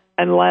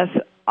unless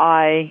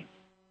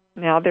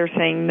now they're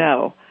saying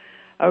no.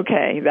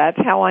 Okay, that's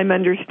how I'm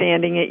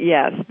understanding it.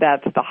 Yes,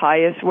 that's the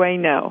highest way.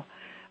 No.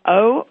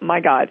 Oh, my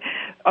God.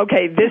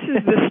 Okay, this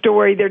is the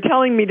story. They're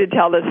telling me to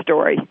tell this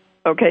story.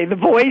 Okay, the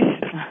voice,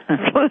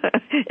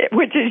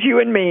 which is you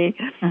and me,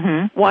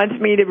 wants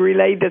me to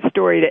relay this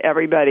story to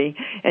everybody.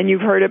 And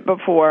you've heard it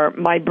before.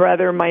 My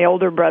brother, my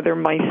older brother,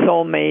 my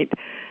soulmate,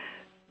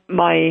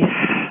 my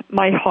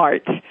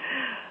heart.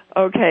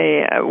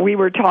 Okay, we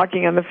were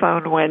talking on the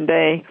phone one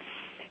day,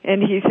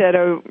 and he said,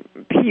 "Oh,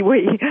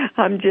 Pee-wee,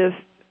 I'm just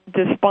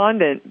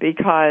despondent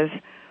because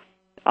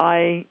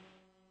I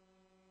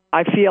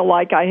feel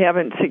like I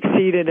haven't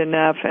succeeded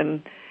enough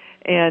and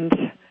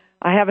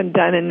I haven't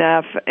done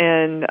enough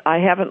and I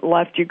haven't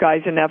left you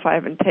guys enough. I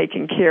haven't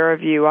taken care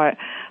of you. I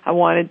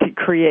wanted to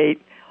create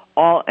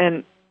all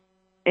and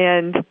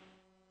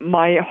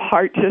my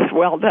heart just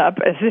welled up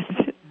as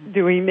it's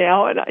doing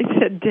now, and I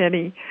said,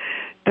 Denny,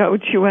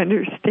 don't you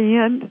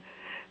understand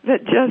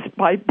that just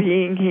by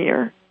being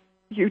here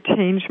you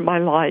changed my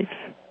life?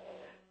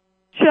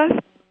 Just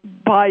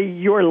by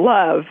your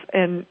love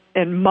and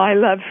my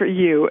love for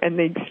you and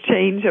the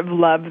exchange of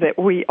love that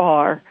we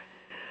are,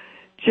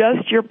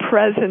 just your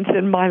presence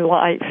in my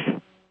life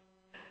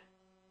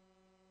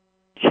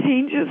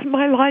changes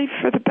my life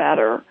for the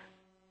better.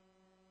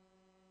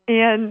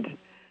 And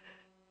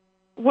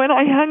when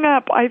I hung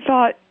up, I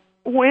thought,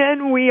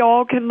 when we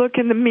all can look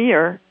in the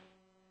mirror,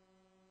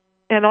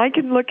 and I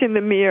can look in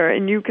the mirror,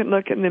 and you can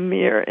look in the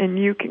mirror, and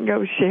you can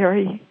go,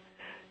 Sherry,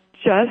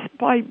 just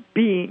by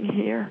being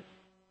here,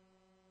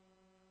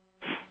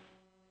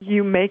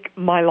 you make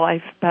my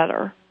life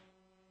better.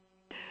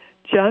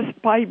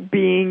 Just by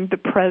being the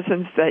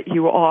presence that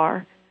you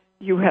are,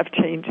 you have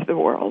changed the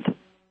world.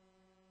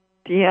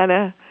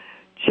 Deanna,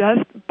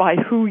 just by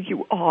who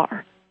you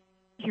are,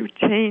 you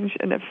change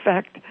and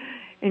affect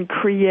and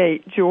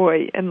create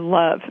joy and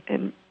love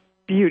and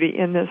beauty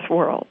in this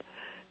world.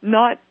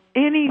 Not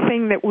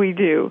anything that we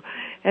do.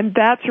 And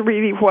that's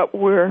really what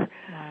we're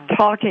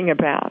talking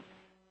about,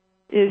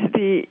 is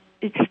the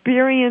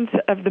experience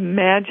of the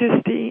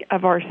majesty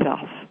of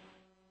ourselves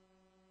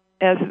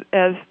as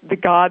the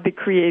God, the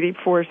creative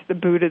force, the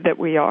Buddha that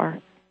we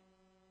are.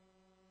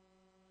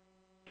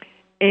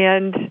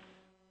 And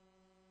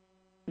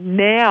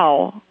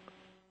now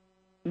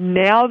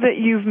now that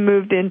you've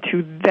moved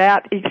into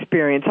that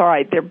experience, all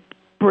right, they're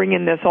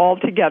bringing this all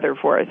together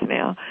for us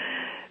now.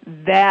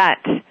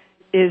 That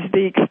is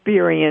the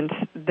experience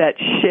that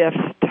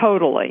shifts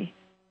totally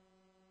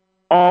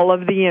all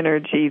of the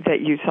energy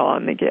that you saw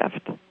in the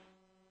gift.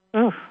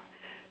 Oof.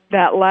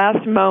 That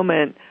last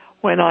moment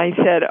when I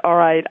said, all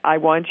right, I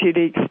want you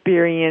to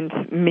experience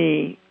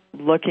me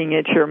looking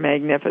at your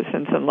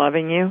magnificence and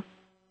loving you.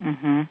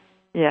 Mm-hmm.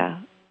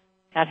 Yeah.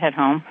 That hit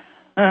home.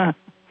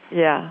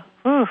 Yeah.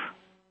 Oof.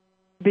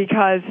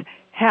 Because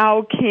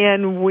how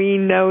can we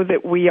know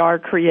that we are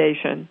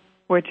creation,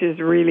 which is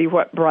really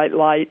what Bright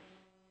Light,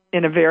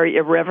 in a very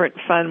irreverent,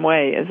 fun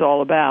way, is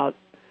all about,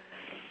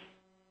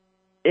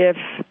 if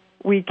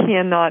we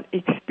cannot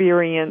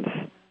experience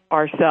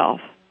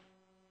ourselves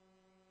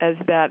as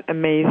that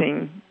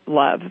amazing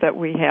love that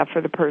we have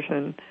for the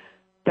person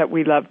that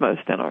we love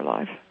most in our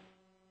life.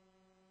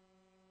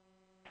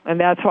 And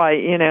that's why,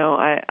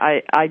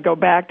 I go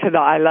back to the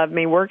I Love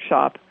Me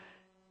workshop.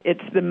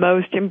 It's the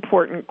most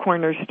important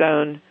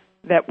cornerstone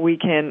that we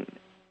can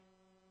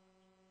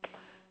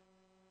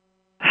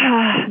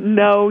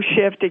know,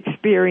 shift,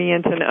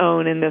 experience, and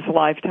own in this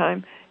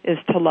lifetime, is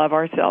to love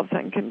ourselves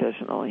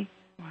unconditionally.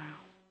 Wow.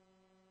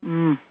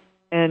 Mm.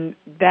 And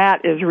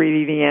that is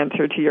really the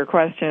answer to your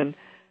question.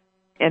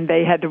 And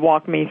they had to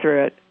walk me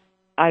through it.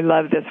 I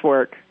love this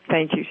work.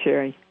 Thank you,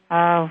 Sherry.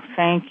 Oh,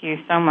 thank you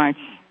so much.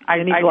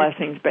 Many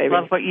blessings, baby.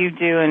 Love what you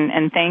do,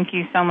 and thank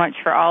you so much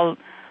for all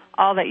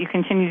that you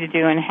continue to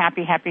do, and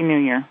happy New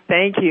Year.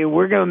 Thank you.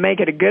 We're going to make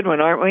it a good one,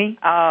 aren't we?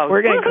 Oh,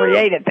 we're going to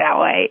create it that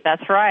way.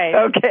 That's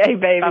right. Okay,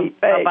 baby.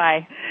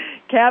 Bye-bye.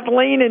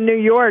 Kathleen in New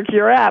York,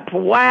 you're up.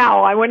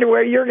 Wow, I wonder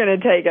where you're going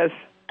to take us.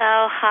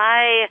 Oh,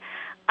 hi.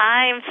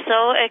 I'm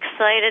so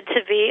excited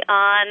to be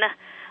on.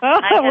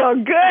 Oh, well,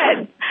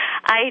 good.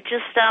 I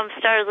just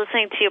started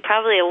listening to you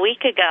probably a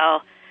week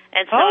ago.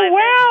 And so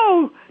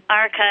wow.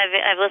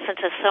 I've listened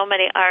to so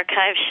many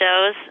archive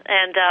shows,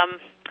 and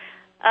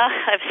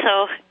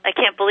I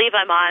can't believe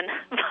I'm on.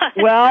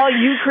 Well,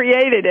 you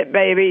created it,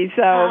 baby,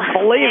 so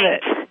believe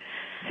thanks. it.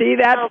 See,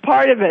 that's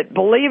part of it.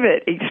 Believe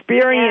it.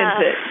 Experience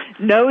it.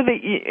 Know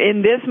that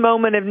in this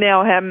moment of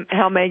now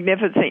how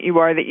magnificent you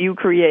are, that you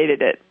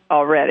created it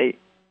already.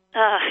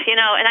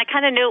 And I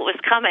kind of knew it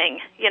was coming,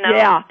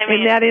 Yeah, I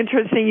mean, isn't that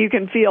interesting? You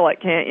can feel it,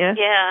 can't you?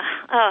 Yeah.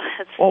 Oh,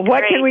 it's Well,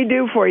 what great. can we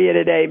do for you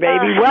today,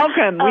 baby?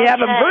 Welcome. We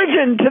have a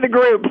virgin to the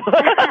group.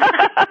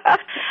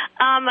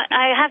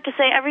 I have to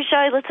say, every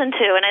show I listen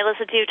to, and I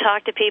listen to you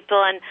talk to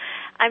people, and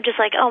I'm just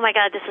like, oh, my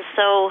God, this is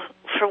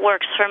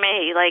works for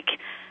me. Like,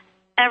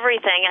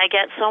 everything. I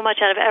get so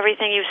much out of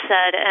everything you've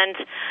said. And,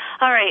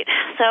 all right,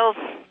 so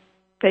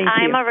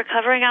I'm a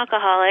recovering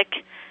alcoholic,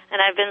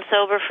 and I've been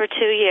sober for 2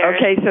 years.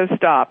 Okay, so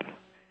stop.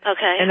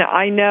 Okay. And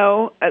I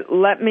know,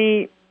 let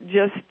me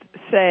just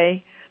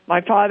say,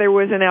 my father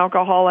was an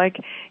alcoholic,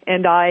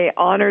 and I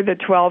honor the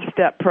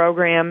 12-step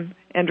program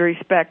and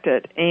respect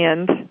it.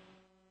 And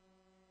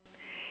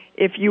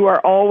if you are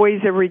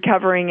always a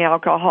recovering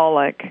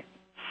alcoholic,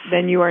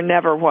 then you are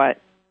never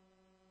what?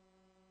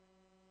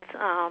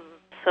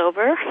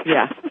 Sober.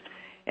 Yeah.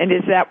 And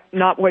is that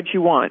not what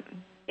you want?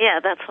 Yeah,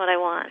 that's what I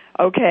want.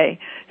 Okay.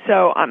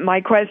 So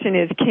my question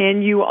is,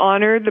 can you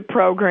honor the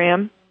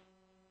program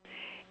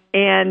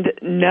and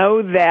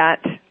know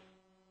that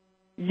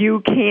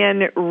you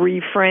can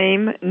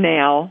reframe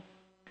now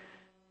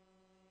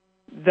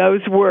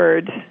those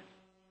words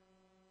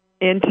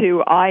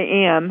into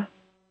I am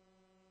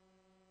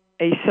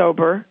a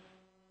sober,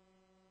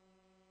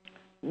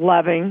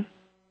 loving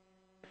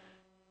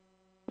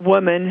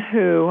woman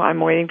who, I'm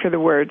waiting for the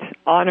words,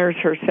 honors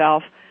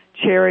herself,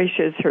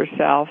 cherishes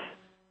herself,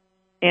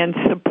 and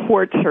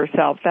supports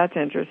herself. That's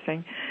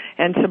interesting.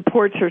 And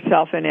supports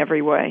herself in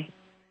every way.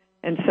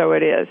 And so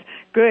it is.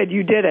 Good,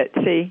 you did it.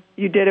 See,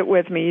 you did it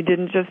with me. You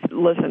didn't just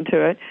listen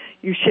to it.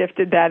 You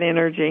shifted that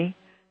energy.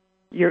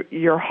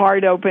 Your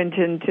heart opened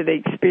into the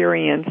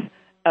experience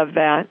of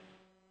that.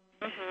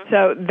 Mm-hmm.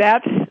 So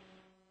that's,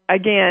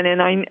 again,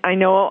 and I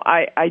know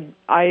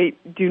I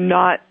do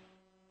not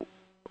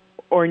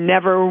or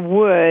never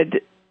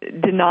would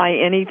deny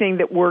anything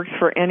that works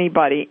for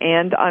anybody.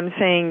 And I'm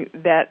saying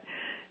that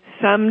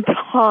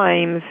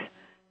sometimes,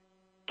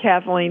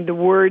 Kathleen, the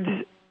words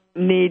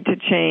need to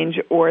change,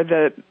 or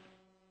the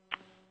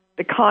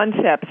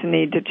concepts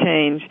need to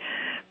change,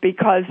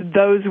 because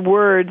those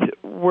words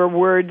were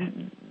words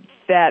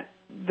that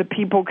the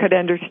people could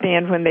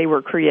understand when they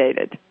were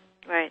created.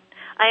 Right.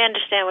 I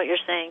understand what you're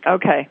saying.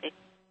 Okay.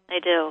 I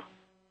do.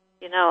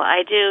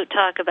 I do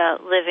talk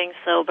about living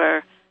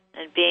sober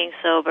and being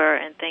sober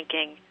and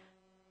thinking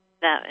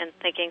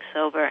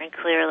sober and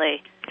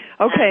clearly.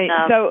 Okay,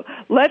 so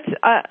let's.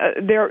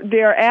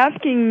 They're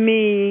asking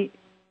me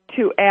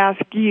to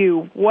ask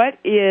you what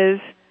is,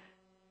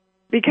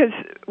 because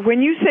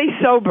when you say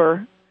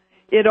sober,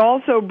 it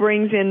also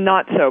brings in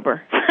not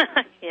sober.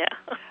 Yeah.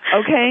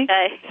 Okay.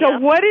 So yeah.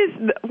 What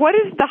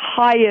is the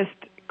highest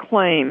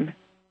claim?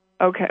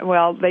 Okay.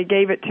 Well, they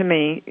gave it to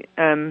me.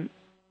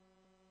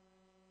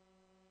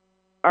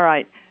 All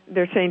right.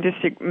 they're saying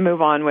just to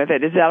move on with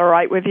it. Is that all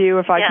right with you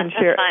if I can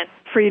share? Fine.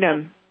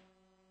 Freedom.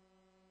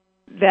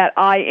 That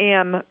I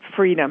am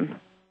freedom.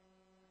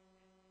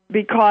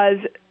 Because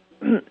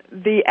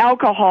the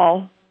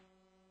alcohol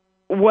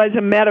was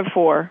a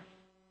metaphor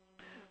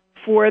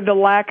for the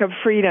lack of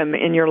freedom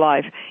in your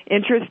life.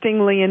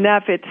 Interestingly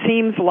enough, it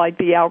seems like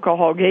the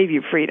alcohol gave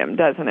you freedom,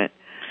 doesn't it?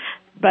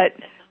 But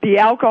the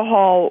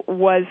alcohol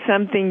was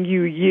something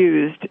you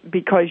used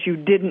because you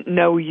didn't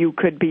know you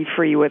could be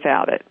free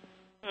without it.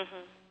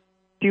 Mm-hmm.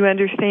 Do you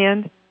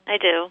understand? I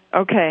do.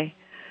 Okay.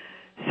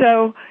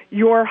 So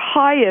your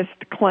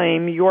highest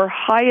claim, your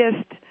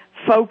highest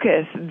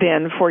focus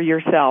then for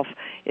yourself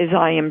is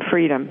I am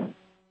freedom.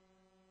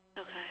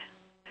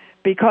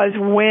 Because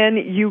when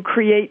you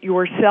create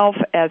yourself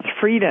as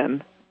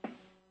freedom,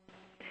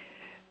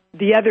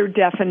 the other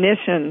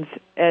definitions,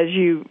 as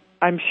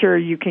I'm sure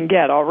you can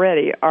get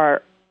already,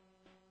 are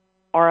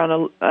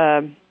on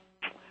I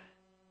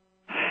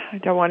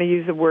don't want to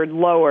use the word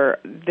lower.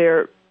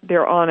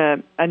 They're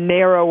on a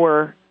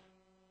narrower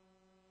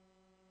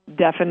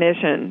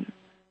definition,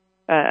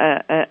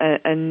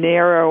 a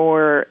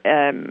narrower.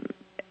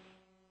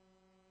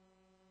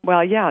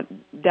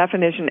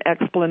 Definition,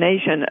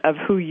 explanation of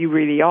who you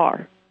really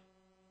are.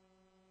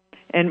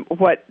 And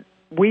what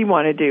we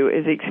want to do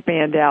is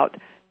expand out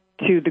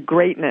to the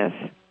greatness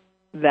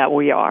that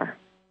we are.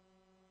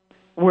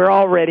 We're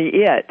already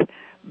it,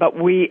 but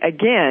we,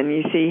 again,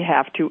 you see,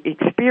 have to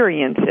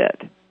experience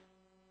it.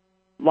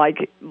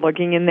 Like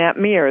looking in that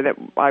mirror that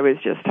I was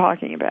just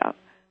talking about.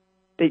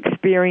 The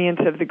experience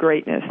of the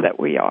greatness that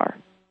we are.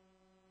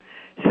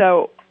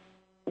 So,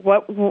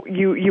 what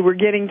you were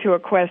getting to a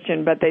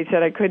question, but they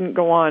said I couldn't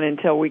go on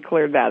until we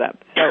cleared that up.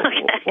 So,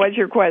 What's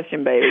your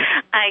question, baby?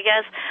 I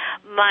guess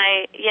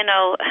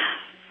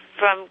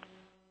from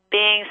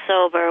being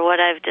sober, what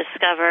I've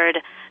discovered,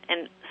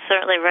 and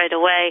certainly right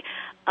away,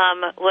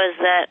 was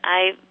that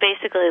I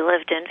basically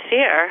lived in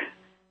fear,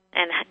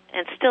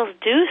 and still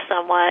do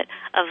somewhat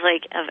of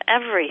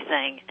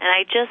everything, and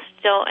I just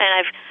don't, and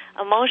I've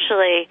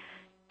emotionally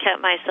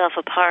kept myself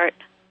apart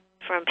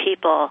from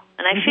people,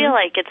 and I feel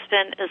like it's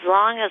been as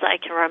long as I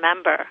can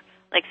remember.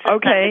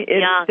 Okay,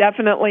 it's young.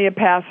 Definitely a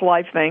past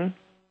life thing.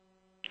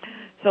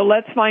 So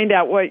let's find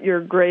out what your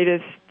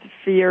greatest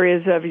fear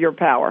is of your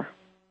power.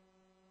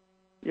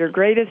 Your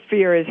greatest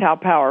fear is how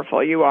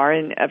powerful you are,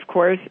 and of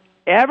course,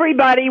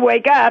 everybody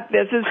wake up.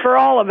 This is for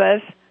all of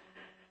us.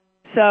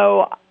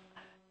 So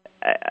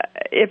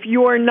if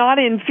you're not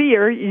in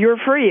fear, you're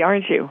free,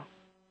 aren't you?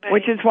 Right.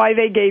 Which is why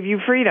they gave you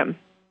freedom.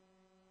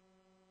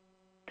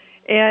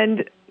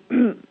 And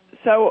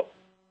so,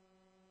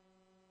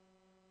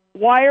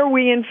 why are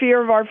we in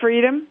fear of our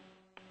freedom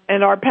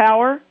and our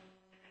power?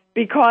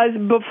 Because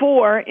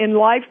before, in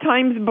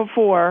lifetimes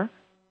before,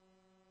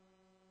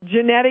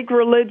 genetic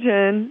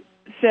religion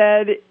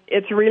said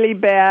it's really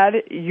bad,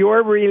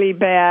 you're really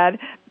bad,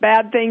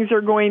 bad things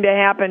are going to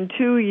happen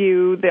to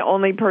you, the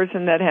only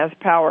person that has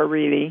power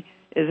really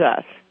is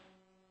us.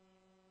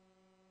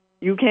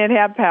 You can't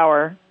have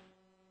power,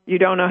 you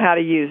don't know how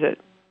to use it.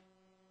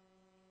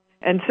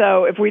 And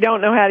so if we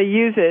don't know how to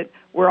use it,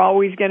 we're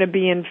always going to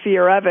be in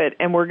fear of it,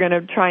 and we're going to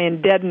try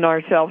and deaden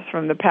ourselves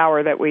from the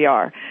power that we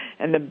are.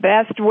 And the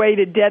best way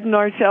to deaden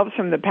ourselves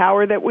from the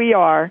power that we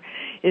are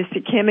is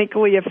to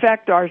chemically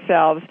affect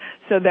ourselves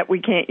so that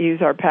we can't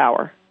use our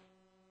power.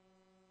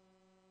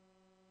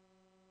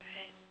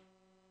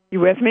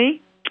 You with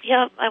me?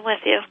 Yep, I'm with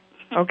you.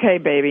 Okay,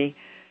 baby.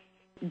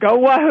 Go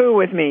wahoo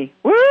with me.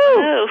 Woo!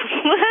 Woo!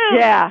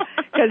 Yeah,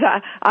 because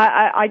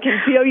I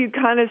can feel you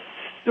kind of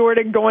sort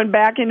of going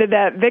back into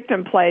that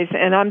victim place,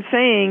 and I'm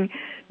saying,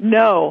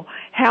 no,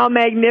 how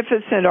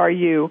magnificent are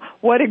you?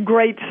 What a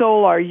great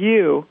soul are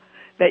you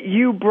that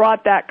you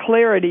brought that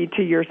clarity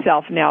to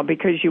yourself now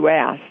because you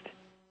asked.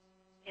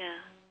 Yeah.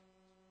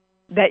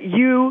 That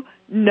you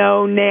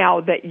know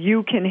now that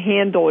you can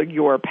handle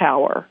your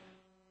power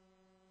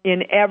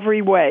in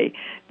every way,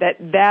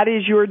 that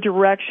is your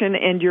direction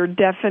and your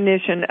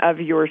definition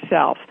of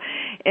yourself.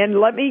 And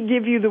let me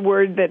give you the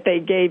word that they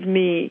gave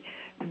me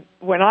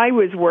when I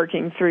was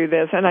working through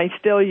this, and I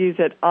still use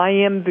it. I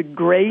am the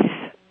grace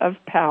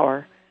of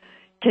power.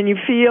 Can you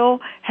feel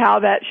how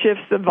that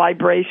shifts the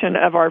vibration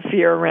of our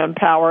fear around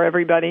power,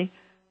 everybody?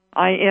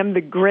 I am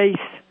the grace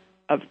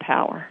of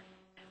power.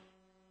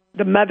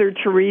 The Mother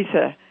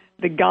Teresa,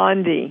 the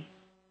Gandhi,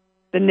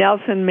 the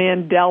Nelson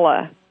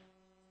Mandela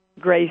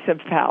grace of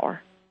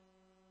power.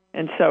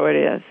 And so it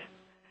is.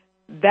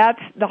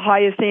 That's the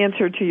highest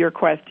answer to your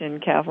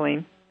question,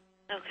 Kathleen.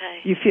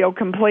 Okay. You feel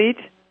complete?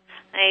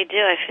 I do.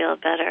 I feel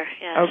better,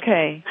 yes.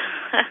 Okay.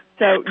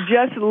 So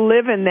just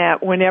live in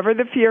that. Whenever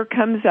the fear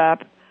comes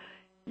up,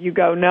 you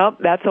go, nope,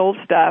 that's old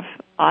stuff.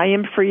 I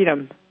am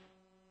freedom.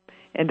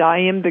 And I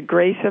am the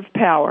grace of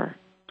power.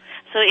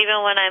 So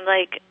even when I'm,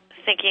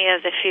 thinking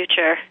of the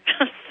future,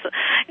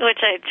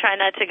 which I try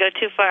not to go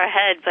too far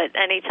ahead, but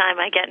anytime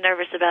I get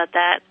nervous about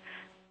that,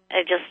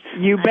 I just...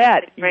 You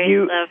bet.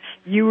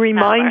 You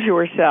remind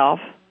yourself,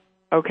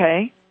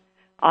 okay,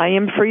 I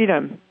am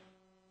freedom.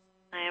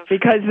 I am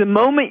Because the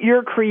moment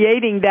you're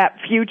creating that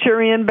future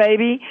in,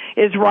 baby,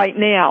 is right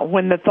now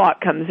when the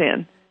thought comes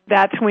in.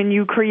 That's when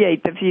you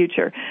create the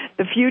future.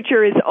 The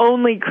future is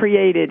only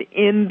created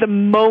in the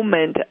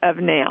moment of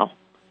now.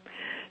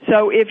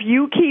 So if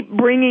you keep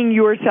bringing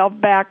yourself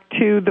back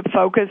to the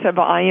focus of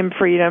I am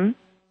freedom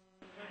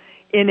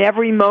in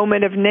every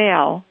moment of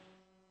now,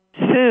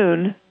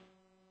 soon,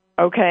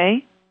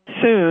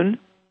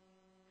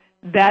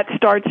 that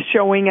starts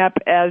showing up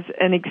as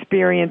an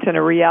experience and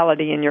a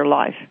reality in your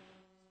life.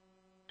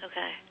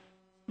 Okay.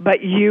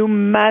 But you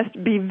must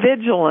be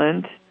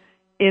vigilant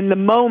in the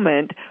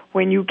moment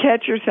when you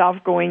catch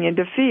yourself going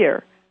into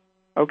fear,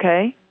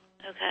 okay?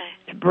 Okay.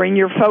 To bring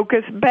your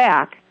focus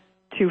back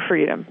to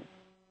freedom.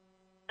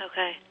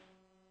 Okay.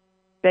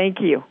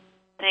 Thank you.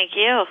 Thank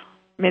you.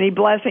 Many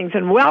blessings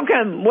and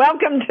welcome.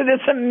 Welcome to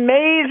this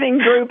amazing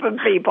group of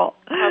people.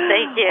 Oh,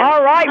 thank you.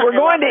 All right, we're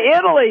going to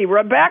Italy.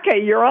 Rebecca,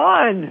 you're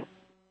on.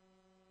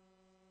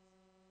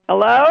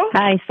 Hello?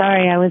 Hi,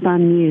 sorry, I was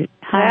on mute.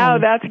 Hi. Oh,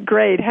 that's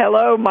great.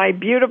 Hello, my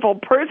beautiful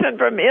person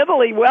from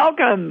Italy.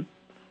 Welcome.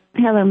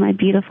 Hello, my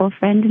beautiful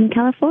friend in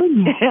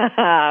California.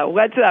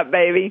 What's up,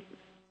 baby?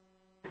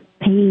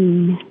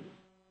 Pain.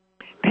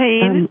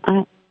 Pain?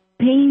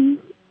 Pain.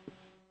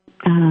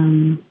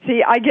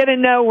 See, I get a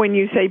no when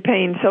you say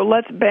pain, so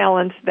let's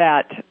balance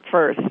that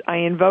first. I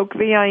invoke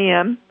the I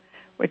am,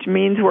 which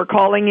means we're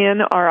calling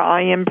in our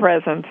I am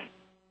presence.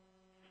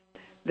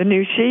 The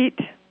new sheet,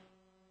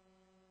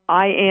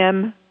 I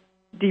am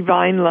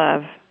divine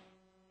love.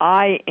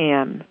 I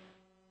am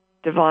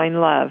divine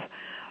love.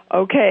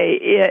 Okay,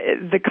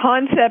 the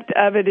concept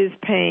of it is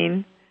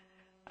pain.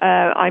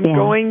 I'm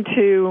going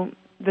to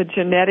the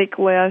genetic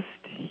list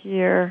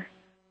here.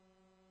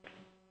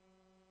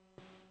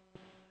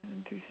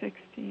 1 through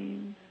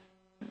 16,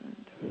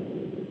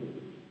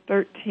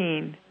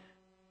 13.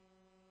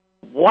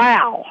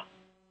 Wow.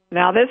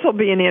 Now, this will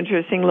be an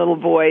interesting little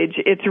voyage.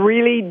 It's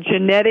really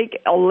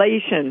genetic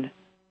elation.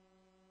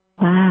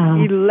 Wow.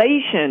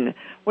 Elation,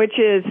 which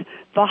is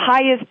the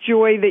highest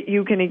joy that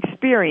you can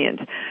experience.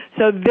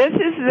 So this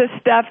is the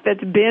stuff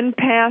that's been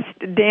passed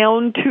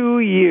down to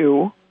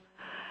you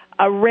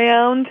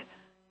around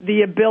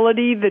the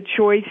ability, the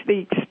choice,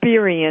 the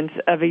experience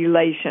of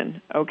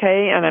elation,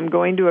 okay? And I'm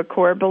going to a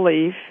core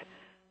belief.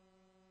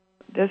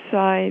 This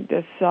side,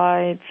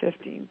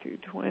 15 through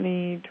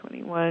 20,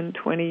 21,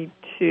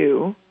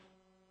 22.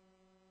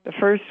 The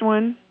first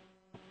one,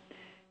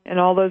 and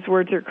all those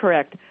words are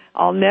correct.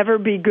 I'll never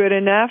be good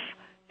enough,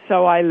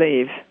 so I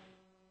leave.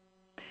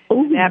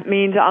 Ooh. That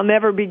means I'll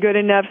never be good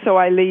enough, so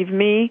I leave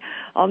me.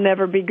 I'll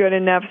never be good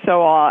enough,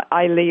 so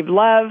I leave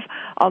love.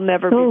 I'll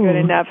never be good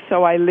enough,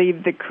 so I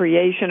leave the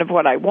creation of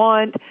what I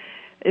want.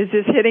 Is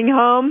this hitting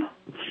home?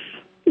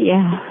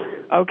 Yeah.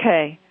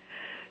 Okay.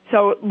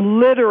 So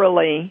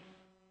literally,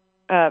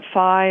 5...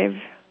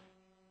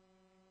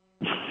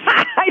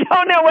 I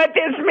don't know what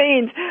this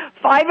means.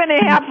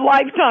 5.5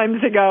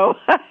 lifetimes ago.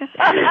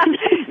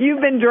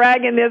 You've been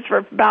dragging this for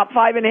about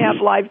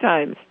 5.5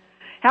 lifetimes.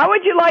 How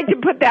would you like to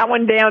put that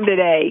one down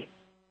today?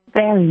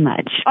 Very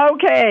much.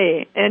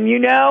 Okay. And you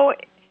know,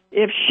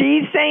 if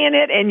she's saying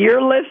it and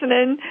you're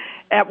listening,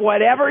 at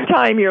whatever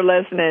time you're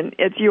listening,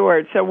 it's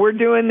yours. So we're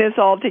doing this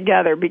all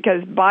together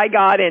because by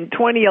God in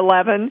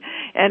 2011,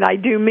 and I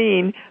do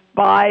mean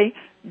by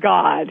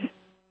God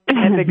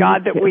and the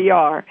God that we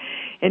are,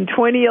 in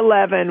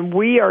 2011,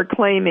 we are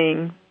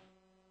claiming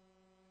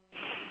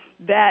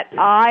that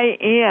I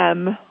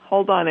am,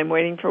 hold on, I'm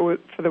waiting for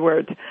the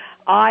words,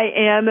 I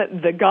am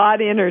the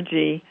God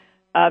energy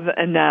of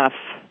enough.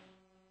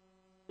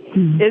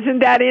 Isn't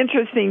that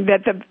interesting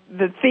that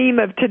the theme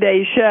of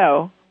today's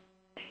show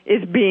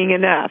is being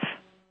enough,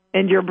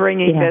 and you're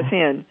bringing this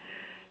in.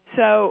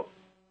 So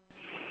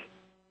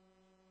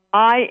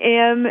I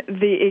am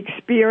the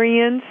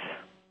experience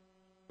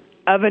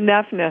of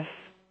enoughness.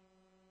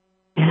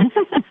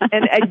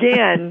 And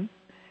again,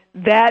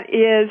 that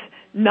is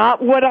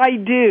not what I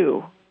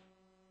do,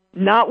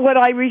 not what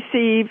I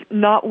receive,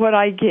 not what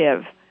I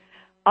give.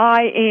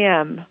 I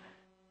am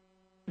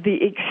the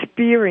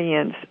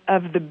experience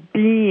of the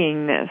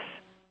beingness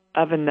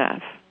of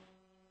enough.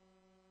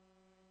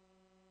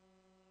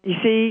 You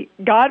see,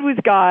 God was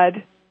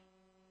God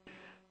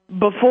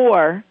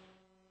before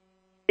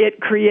it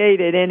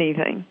created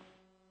anything.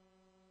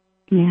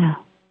 Yeah.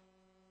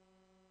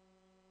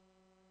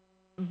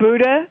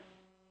 Buddha,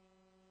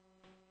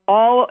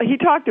 all he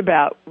talked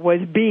about was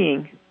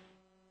being,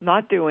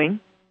 not doing.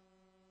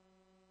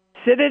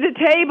 Sit at a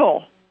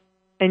table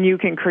and you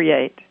can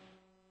create.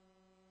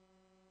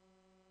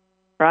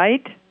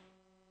 Right?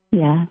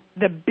 Yeah.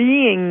 The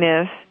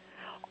beingness,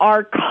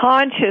 our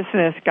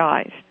consciousness,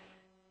 guys,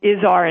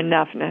 is our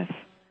enoughness.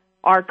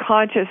 Our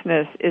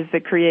consciousness is the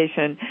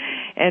creation.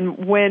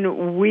 And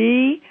when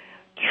we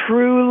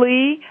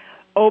truly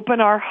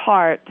open our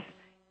hearts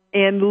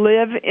and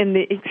live in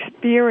the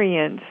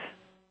experience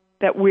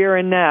that we're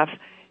enough,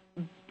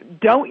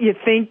 don't you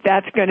think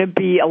that's going to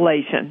be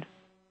elation?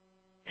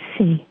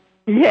 See.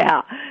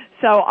 Yeah.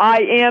 So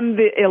I am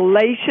the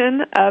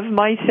elation of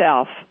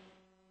myself.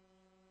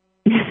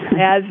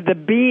 as the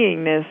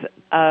beingness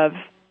of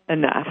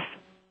enough.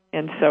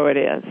 And so it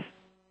is.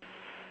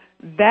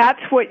 That's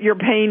what your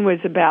pain was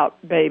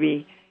about,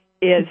 baby,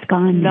 is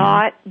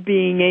not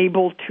being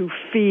able to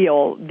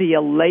feel the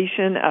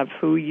elation of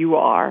who you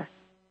are.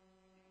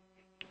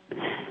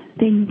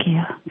 Thank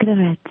you.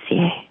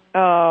 Grazie.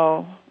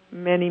 Oh,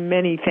 many,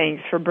 many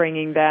thanks for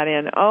bringing that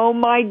in. Oh,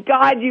 my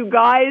God, you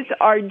guys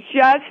are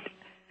just...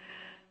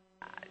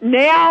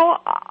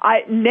 Now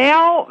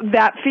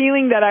that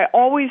feeling that I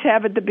always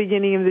have at the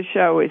beginning of the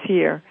show is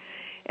here.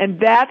 And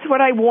that's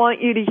what I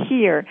want you to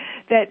hear,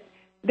 that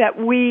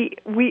we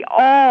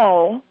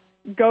all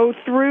go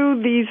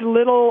through these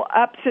little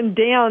ups and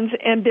downs,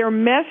 and they're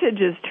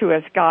messages to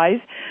us, guys.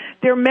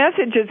 Their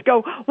messages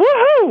go,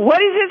 woohoo,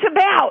 what is this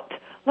about?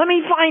 Let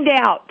me find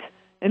out.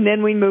 And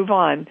then we move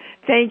on.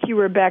 Thank you,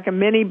 Rebecca.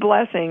 Many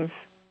blessings.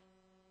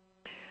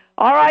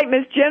 All right,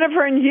 Miss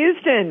Jennifer in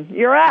Houston,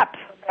 you're up.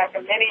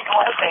 Rebecca, many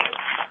blessings.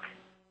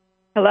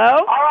 Hello?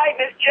 All right,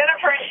 Miss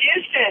Jennifer in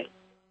Houston.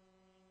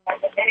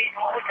 Rebecca, many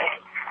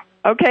blessings.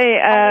 Okay,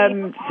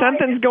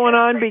 something's going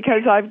on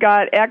because I've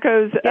got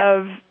echoes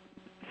of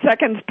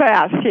seconds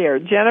past here.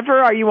 Jennifer,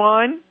 are you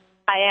on?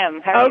 I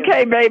am. How are you?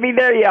 Okay, baby,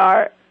 there you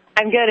are.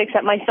 I'm good,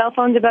 except my cell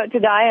phone's about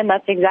to die, and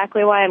that's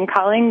exactly why I'm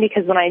calling,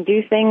 because when I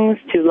do things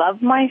to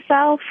love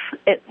myself,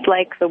 it's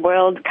like the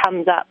world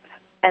comes up,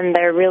 and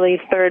they're really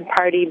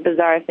third-party,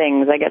 bizarre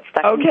things. I get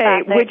stuck in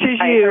traffic. Okay, which is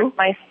you.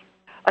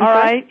 All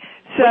right,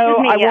 so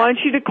I want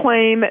you to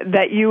claim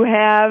that you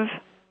have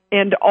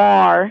and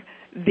are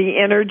the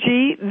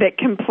energy that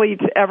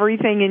completes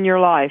everything in your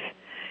life.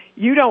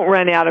 You don't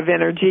run out of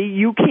energy.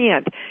 You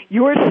can't.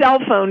 Your cell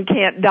phone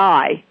can't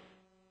die.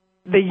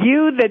 The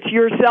you that's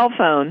your cell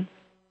phone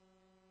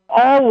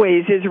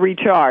always is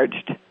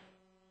recharged.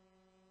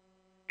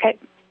 Okay.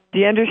 Do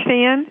you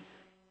understand?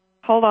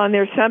 Hold on,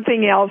 there's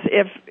something else.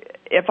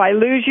 If I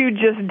lose you,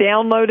 just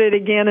download it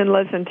again and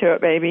listen to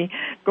it, baby.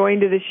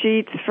 Going to the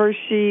sheets, first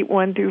sheet,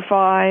 1 through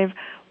 5,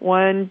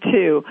 1,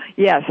 2.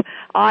 Yes,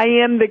 I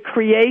am the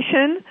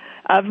creation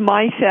of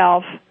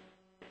myself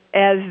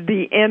as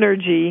the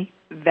energy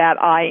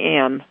that I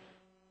am.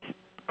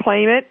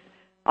 Claim it.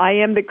 I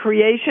am the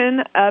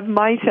creation of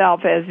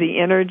myself as the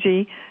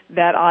energy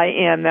that I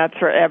am. That's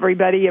for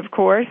everybody, of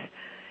course.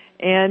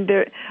 And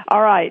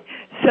all right,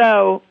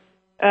 so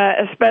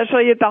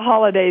especially at the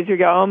holidays, you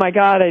go, oh my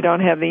God, I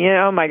don't have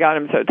oh my God,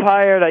 I'm so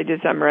tired.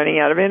 I'm running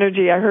out of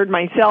energy. I heard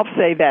myself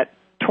say that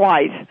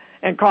twice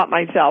and caught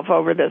myself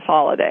over this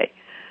holiday.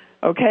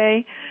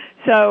 Okay,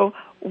 so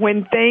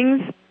when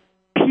things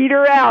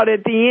peter out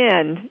at the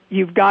end,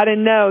 you've got to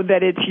know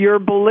that it's your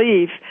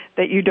belief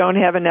that you don't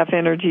have enough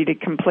energy to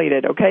complete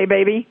it. Okay,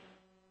 baby?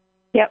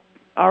 Yep.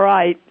 All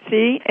right.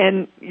 See?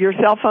 And your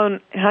cell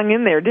phone hung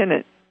in there, didn't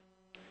it?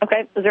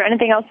 Okay. Is there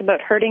anything else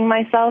about hurting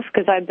myself?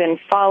 Because I've been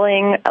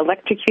falling,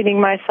 electrocuting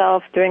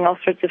myself, doing all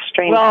sorts of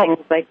strange things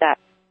like that.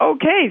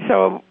 Okay,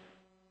 so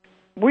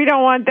we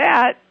don't want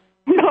that.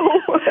 No.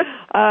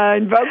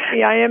 Invoke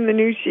me. I am the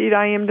new sheet.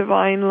 I am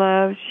divine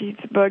love.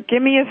 Sheets book.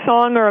 Give me a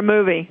song or a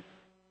movie.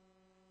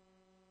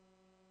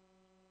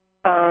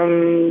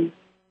 I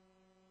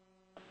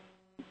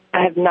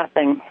have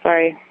nothing.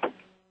 Sorry.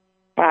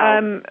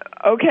 Wow.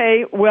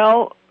 Okay,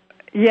 well,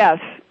 yes,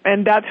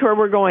 and that's where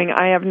we're going.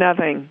 I have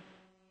nothing.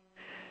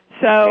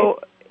 So,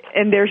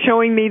 and they're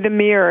showing me the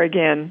mirror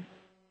again.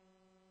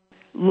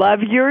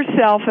 Love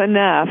yourself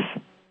enough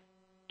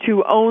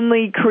to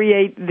only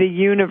create the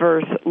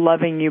universe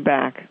loving you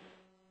back.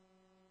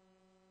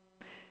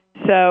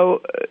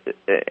 So,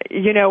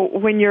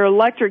 when you're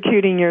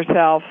electrocuting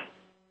yourself,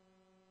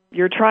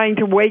 you're trying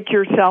to wake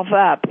yourself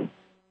up,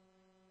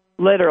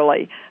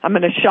 literally. I'm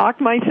going to shock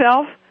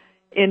myself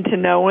into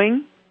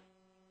knowing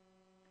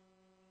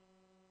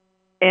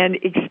and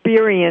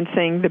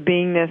experiencing the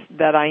beingness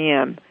that I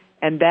am,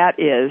 and that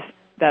is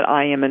that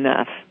I am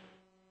enough.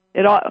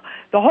 The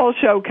whole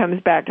show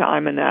comes back to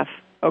I'm enough,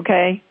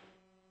 okay?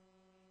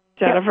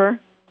 Jennifer?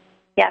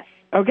 Yes.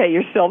 Okay,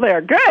 you're still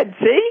there. Good,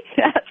 see?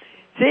 Yes.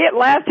 See, it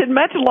lasted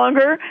much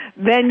longer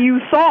than you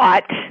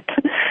thought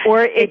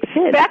or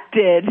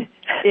expected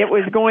it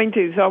was going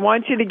to. So I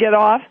want you to get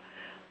off,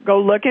 go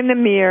look in the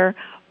mirror,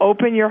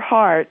 open your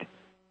heart,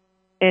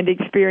 and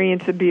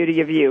experience the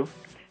beauty of you.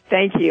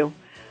 Thank you.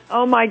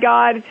 Oh, my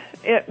God,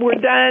 we're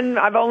done.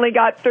 I've only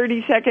got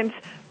 30 seconds.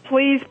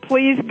 Please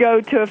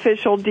go to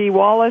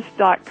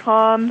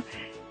officialdwallace.com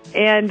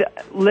and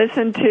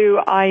listen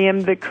to I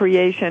Am the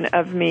Creation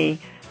of Me.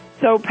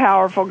 So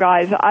powerful,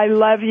 guys. I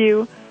love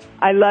you.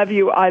 I love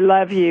you. I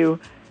love you.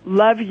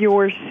 Love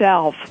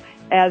yourself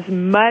as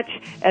much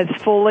as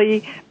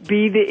fully.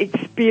 Be the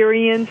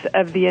experience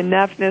of the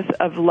enoughness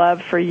of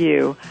love for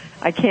you.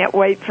 I can't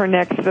wait for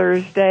next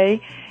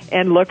Thursday.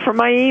 And look for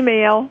my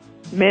email.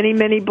 Many,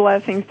 many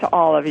blessings to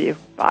all of you.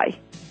 Bye.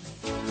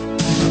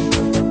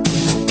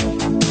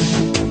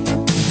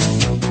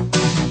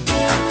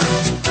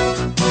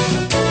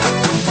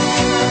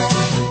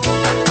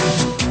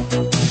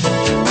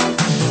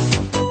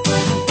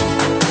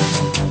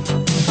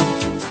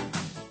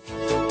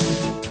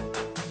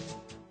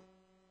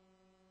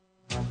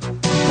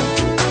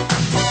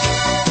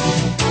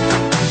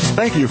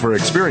 Thank you for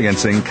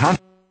experiencing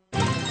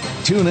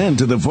Tune in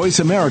to the Voice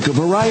America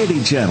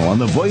Variety channel on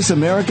the Voice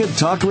America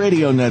Talk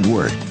Radio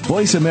Network.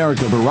 Voice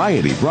America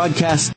Variety broadcasts